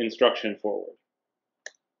instruction forward.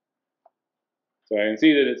 So I can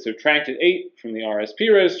see that it subtracted 8 from the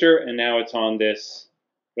RSP register, and now it's on this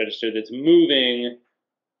register that's moving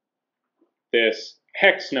this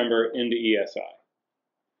hex number into ESI.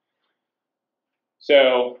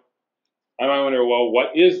 So I might wonder, well,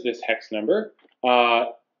 what is this hex number?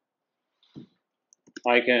 I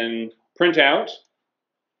can print out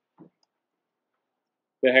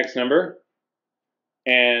the hex number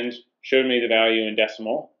and showed me the value in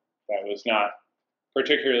decimal. That was not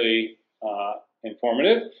particularly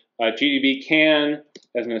informative. GDB can,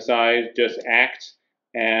 as an aside, just act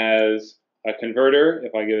as a converter.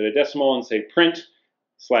 If I give it a decimal and say print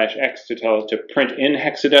 /x to tell it to print in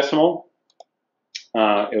hexadecimal,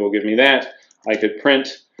 it will give me that. I could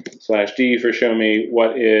print /d for show me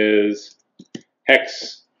what is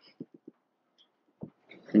hex.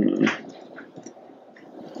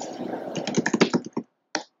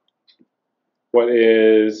 What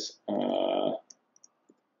is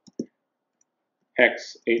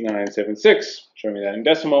hex 8976? Show me that in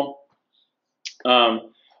decimal.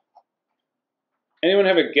 Anyone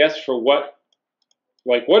have a guess for what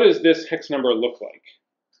does this hex number look like?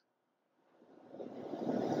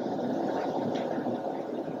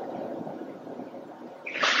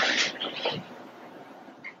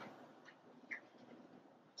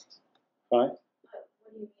 Fine.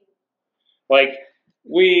 Like,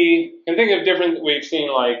 we can think of different, we've seen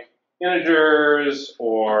like integers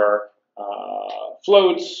or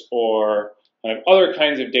floats or kind of other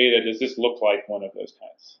kinds of data. Does this look like one of those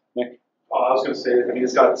kinds? Nick? I was going to say, I mean,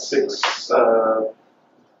 it's got 6, what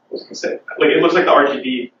was I going to say? Like, it looks like the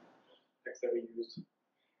RGB text that we used.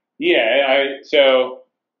 Yeah, so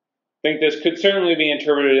I think this could certainly be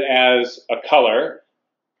interpreted as a color,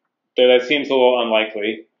 though that seems a little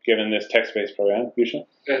unlikely given this text-based program. Yusha?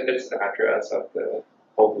 It's the address of the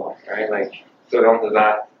whole block, right? Like, so on the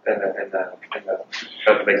left and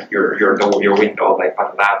like your window, like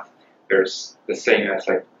on the left, there's the same as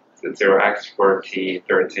like the 0x, 4t,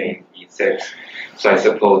 13, e6. So I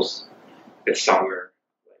suppose it's somewhere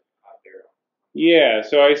like out there. Yeah,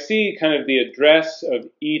 so I see kind of the address of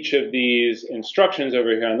each of these instructions over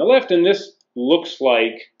here on the left, and this looks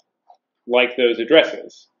like those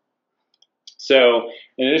addresses. So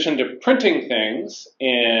in addition to printing things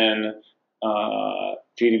in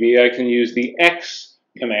GDB, I can use the X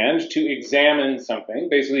command to examine something,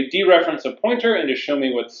 basically dereference a pointer and to show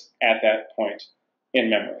me what's at that point in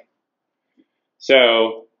memory.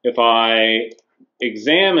 So if I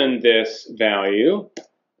examine this value,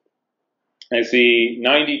 I see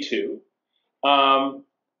 92.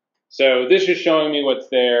 So this is showing me what's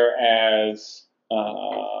there as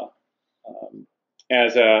a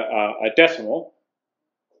decimal.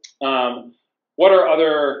 What are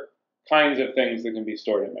other kinds of things that can be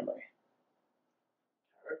stored in memory?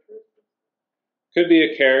 Could be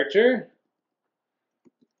a character.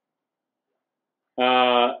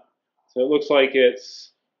 So it looks like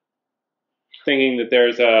it's thinking that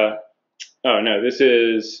there's a, oh no, this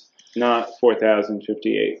is not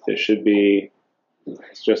 4058. This should be,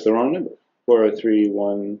 it's just the wrong number,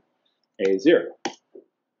 4031A0.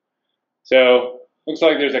 So looks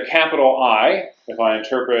like there's a capital I, if I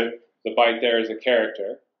interpret the byte there as a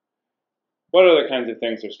character. What other kinds of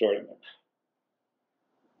things are stored in memory?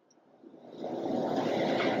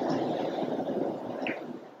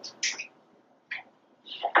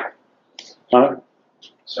 Huh?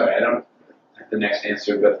 Sorry, I don't have the next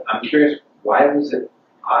answer, but I'm curious, why was it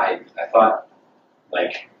I? I thought,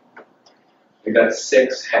 like, we got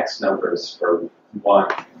 6 hex numbers for one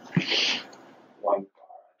car. I thought it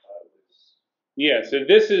was... Yeah, so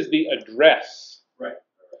this is the address. Right.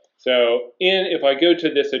 So if I go to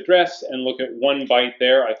this address and look at one byte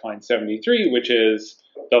there, I find 73, which is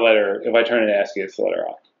the letter, if I turn it ASCII, it's the letter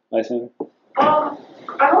I. Lysan? I'm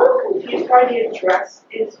a little confused why the address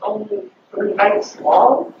is only 3 bytes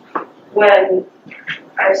long when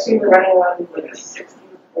I assume we're running on like a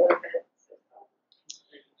 64-bit system.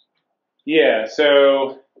 Yeah,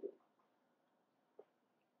 so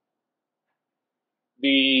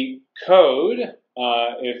the code,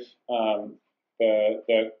 if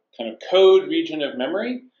the kind of code region of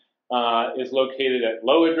memory is located at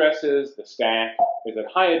low addresses, the stack is at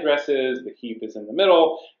high addresses, the heap is in the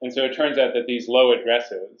middle, and so it turns out that these low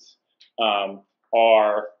addresses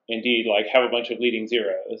are indeed like have a bunch of leading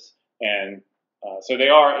zeros, and So they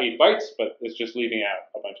are 8 bytes, but it's just leaving out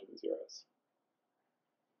a bunch of the zeros.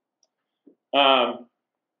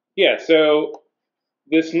 Yeah, so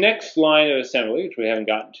this next line of assembly, which we haven't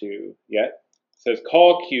gotten to yet, says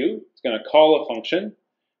call Q. It's going to call a function,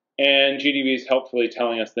 and GDB is helpfully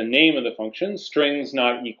telling us the name of the function, strings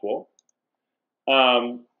not equal.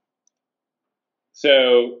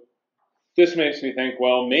 So this makes me think,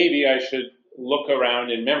 well, maybe I should look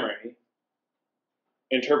around in memory,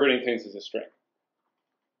 interpreting things as a string.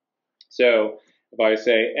 So if I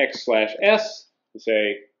say x/s, to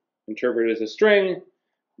say interpret as a string,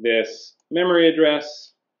 this memory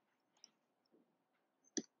address,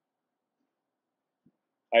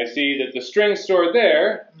 I see that the string stored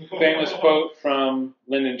there, famous quote from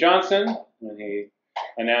Lyndon Johnson when he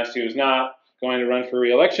announced he was not going to run for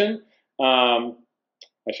re-election. I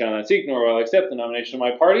shall not seek nor will I accept the nomination of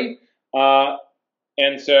my party.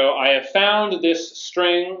 And so I have found this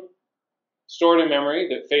string stored in memory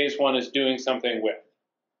that phase 1 is doing something with.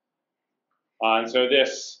 And so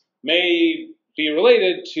this may be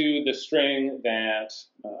related to the string that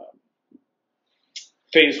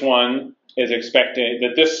phase 1 is expecting,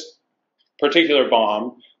 that this particular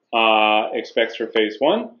bomb expects for phase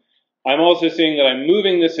 1. I'm also seeing that I'm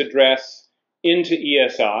moving this address into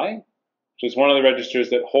ESI, which is one of the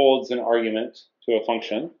registers that holds an argument to a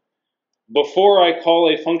function, before I call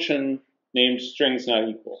a function named strings not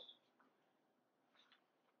equal.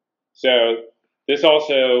 So this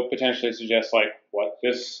also potentially suggests like what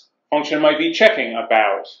this function might be checking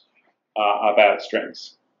about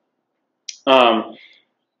strings. So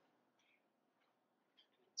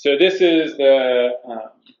this is the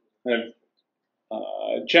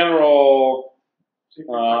general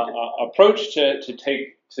approach to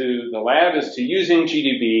take to the lab, is to using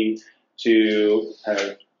GDB to kind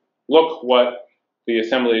of look what the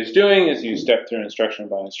assembly is doing as you step through instruction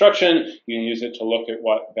by instruction. You can use it to look at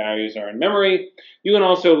what values are in memory. You can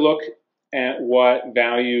also look at what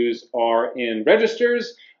values are in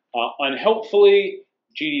registers. Unhelpfully,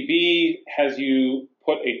 GDB has you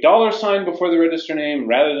put a $sign before the register name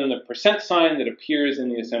rather than the % that appears in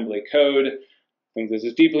the assembly code. I think this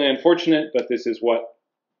is deeply unfortunate, but this is what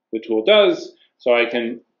the tool does. So I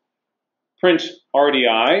can print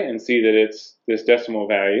RDI and see that it's this decimal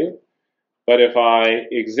value. But if I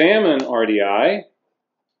examine RDI,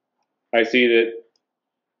 I see that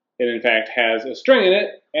it in fact has a string in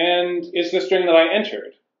it, and it's the string that I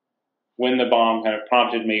entered when the bomb kind of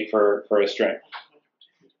prompted me for a string.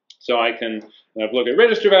 So I can look at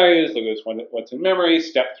register values, look at what's in memory,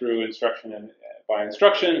 step through instruction by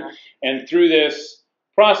instruction, and through this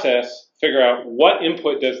process, figure out what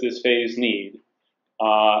input does this phase need,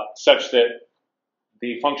 such that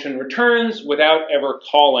the function returns without ever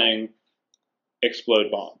calling explode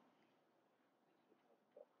bomb.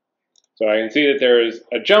 So I can see that there is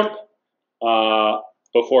a jump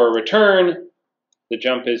before a return. The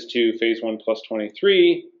jump is to phase 1 plus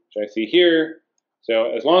 23, which I see here.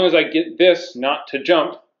 So as long as I get this not to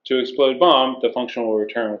jump to explode bomb, the function will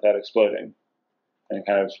return without exploding, and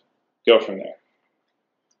kind of go from there.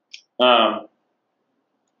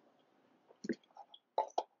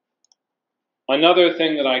 Another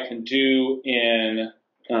thing that I can do in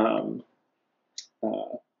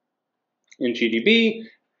GDB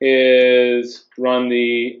is run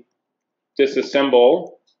the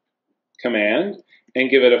disassemble command and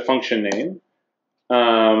give it a function name.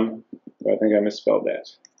 I think I misspelled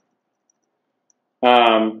that.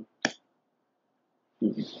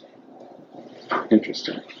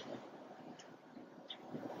 Interesting.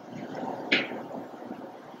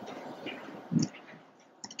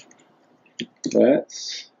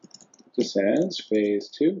 Let's just as phase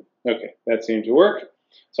 2. Okay, that seemed to work.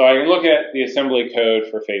 So I can look at the assembly code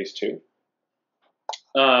for phase 2.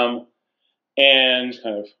 And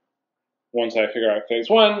kind of once I figure out phase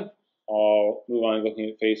 1, I'll move on looking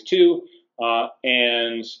at phase 2.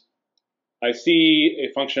 And I see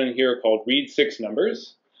a function here called read 6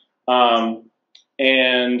 numbers.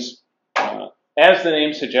 And as the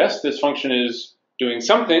name suggests, this function is doing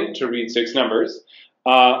something to read 6 numbers.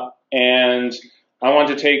 And I want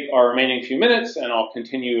to take our remaining few minutes, and I'll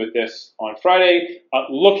continue with this on Friday,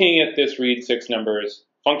 looking at this read 6 numbers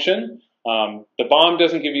function. The bomb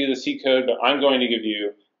doesn't give you the C code, but I'm going to give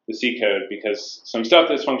you the C code because some stuff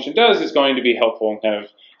this function does is going to be helpful in kind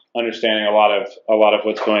of understanding a lot of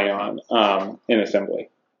what's going on in assembly.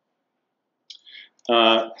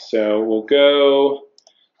 So we'll go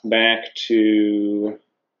back to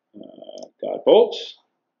Godbolt.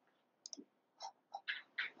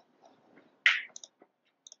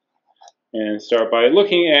 And start by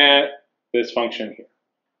looking at this function here.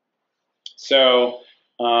 So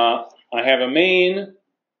I have a main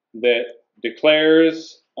that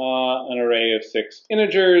declares an array of 6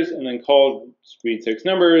 integers and then calls read 6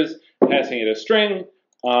 numbers, passing it a string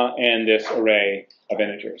and this array of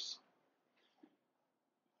integers.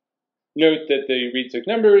 Note that the read 6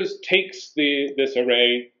 numbers takes this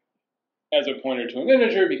array as a pointer to an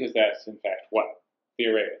integer because that's in fact what the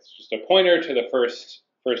array is. Just a pointer to the first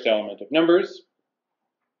element of numbers.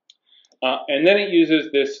 And then it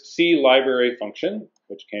uses this C library function,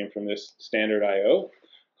 which came from this standard I/O,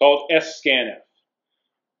 called scanf.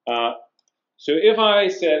 So if I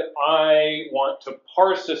said I want to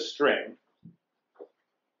parse a string,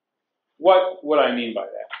 what would I mean by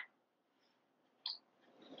that?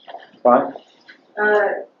 Fine.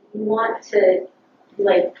 You want to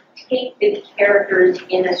like take the characters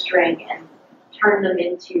in a string and turn them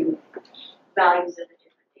into values of a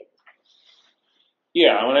different data type.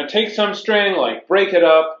 Yeah, I want to take some string, like break it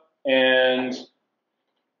up, and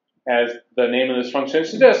as the name of this function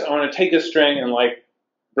suggests, I want to take a string and like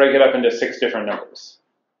break it up into 6 different numbers.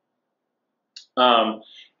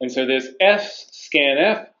 And so this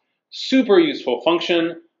scanf, super useful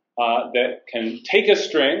function that can take a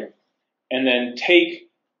string and then take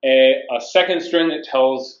a second string that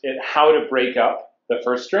tells it how to break up the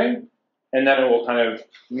first string, and then it will kind of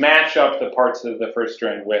match up the parts of the first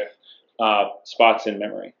string with spots in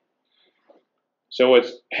memory. So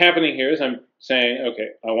what's happening here is I'm saying, okay,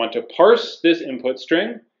 I want to parse this input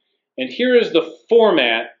string, and here is the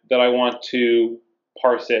format that I want to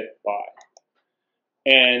parse it by.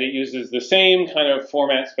 And it uses the same kind of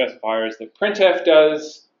format specifiers that printf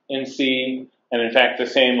does in C, and in fact the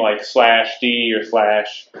same like /d or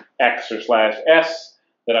 /x or /s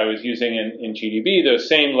that I was using in GDB. Those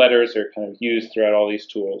same letters are kind of used throughout all these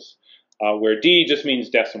tools, where D just means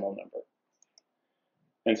decimal number.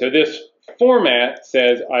 And so this format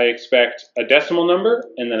says I expect a decimal number,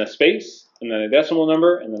 and then a space, and then a decimal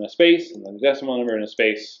number, and then a space, and then a decimal number, and a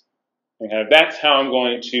space. And kind of that's how I'm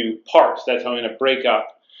going to parse. That's how I'm going to break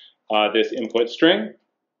up this input string.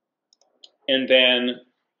 And then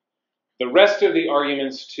the rest of the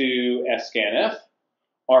arguments to scanf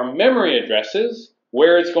are memory addresses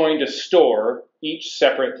where it's going to store each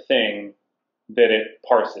separate thing that it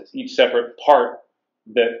parses, each separate part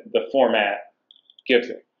that the format gives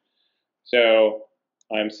it. So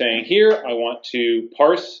I'm saying here I want to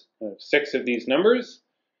parse 6 of these numbers.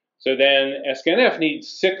 So then scanf needs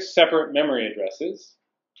 6 separate memory addresses,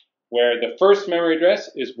 where the first memory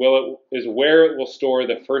address is where it will store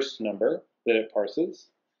the first number that it parses.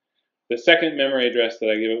 The second memory address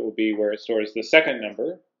that I give it will be where it stores the second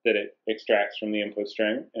number that it extracts from the input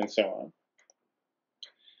string, and so on.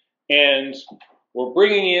 And we're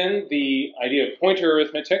bringing in the idea of pointer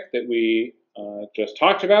arithmetic that we just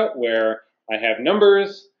talked about, where I have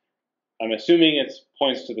numbers. I'm assuming it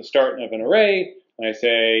points to the start of an array. And I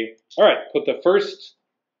say, all right, put the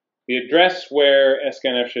address where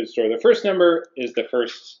scanf should store the first number is the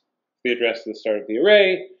address at the start of the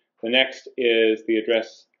array. The next is the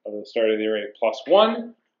address of the start of the array plus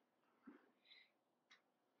 1.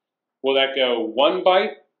 Will that go 1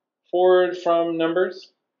 byte forward from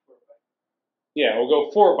numbers? Yeah, we'll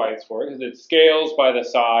go 4 bytes forward because it scales by the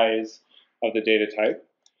size of the data type.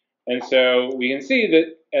 And so we can see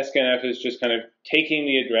that scanf is just kind of taking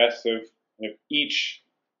the address of each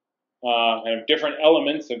kind of different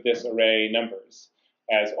elements of this array numbers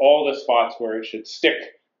as all the spots where it should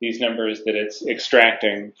stick these numbers that it's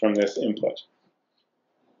extracting from this input.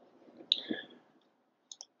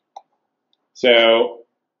 So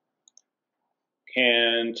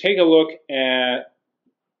can take a look at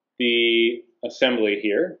the assembly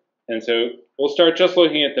here. And so we'll start just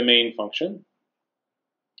looking at the main function.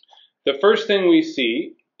 The first thing we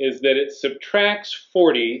see is that it subtracts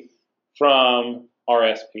 40 from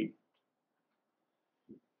RSP.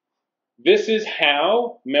 This is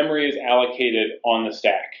how memory is allocated on the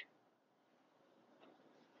stack.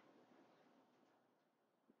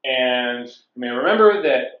 And you may remember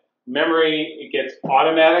that memory gets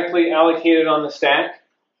automatically allocated on the stack.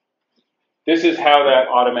 This is how that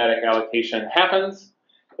automatic allocation happens,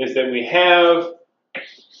 is that we have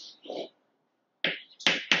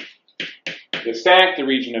the stack, the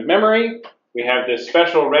region of memory. We have this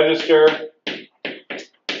special register,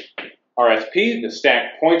 RSP, the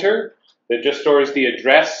stack pointer, that just stores the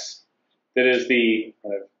address that is the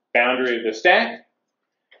boundary of the stack.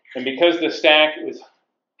 And because the stack is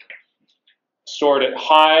stored at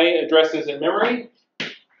high addresses in memory,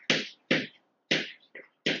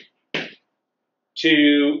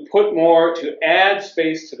 to add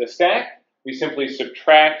space to the stack, we simply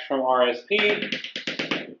subtract from RSP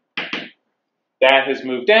that has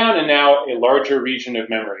moved down, and now a larger region of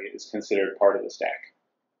memory is considered part of the stack.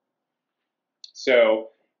 So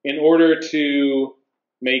in order to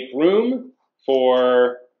make room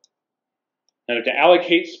for kind of to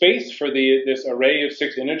allocate space for this array of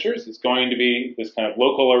 6 integers, it's going to be this kind of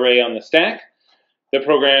local array on the stack. The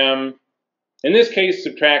program, in this case,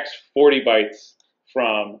 subtracts 40 bytes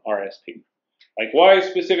from RSP. Like why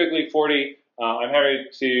specifically 40? I'm happy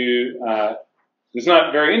to, it's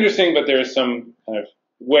not very interesting, but there's some kind of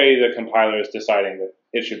way the compiler is deciding that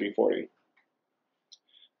it should be 40.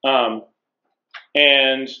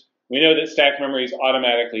 And we know that stack memory is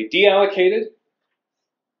automatically deallocated,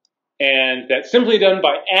 and that's simply done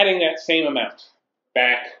by adding that same amount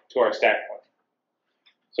back to our stack point.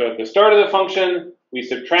 So at the start of the function, we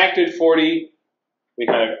subtracted 40, we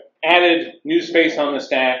kind of added new space on the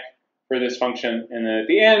stack for this function, and then at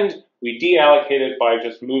the end, we deallocated by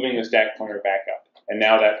just moving the stack pointer back up. And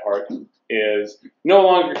now that part is no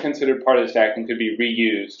longer considered part of the stack and could be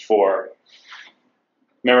reused for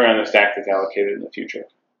memory on the stack that's allocated in the future.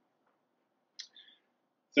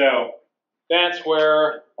 So that's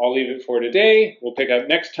where I'll leave it for today. We'll pick up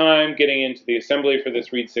next time getting into the assembly for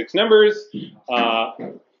this read 6 numbers. I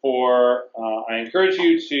encourage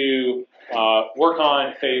you to work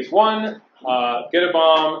on phase 1, get a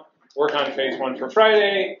bomb, work on phase 1 for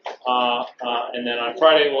Friday, and then on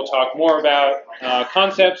Friday we'll talk more about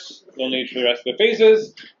concepts you'll need for the rest of the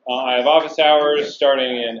phases. I have office hours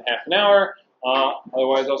starting in half an hour.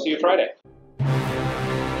 Otherwise, I'll see you Friday.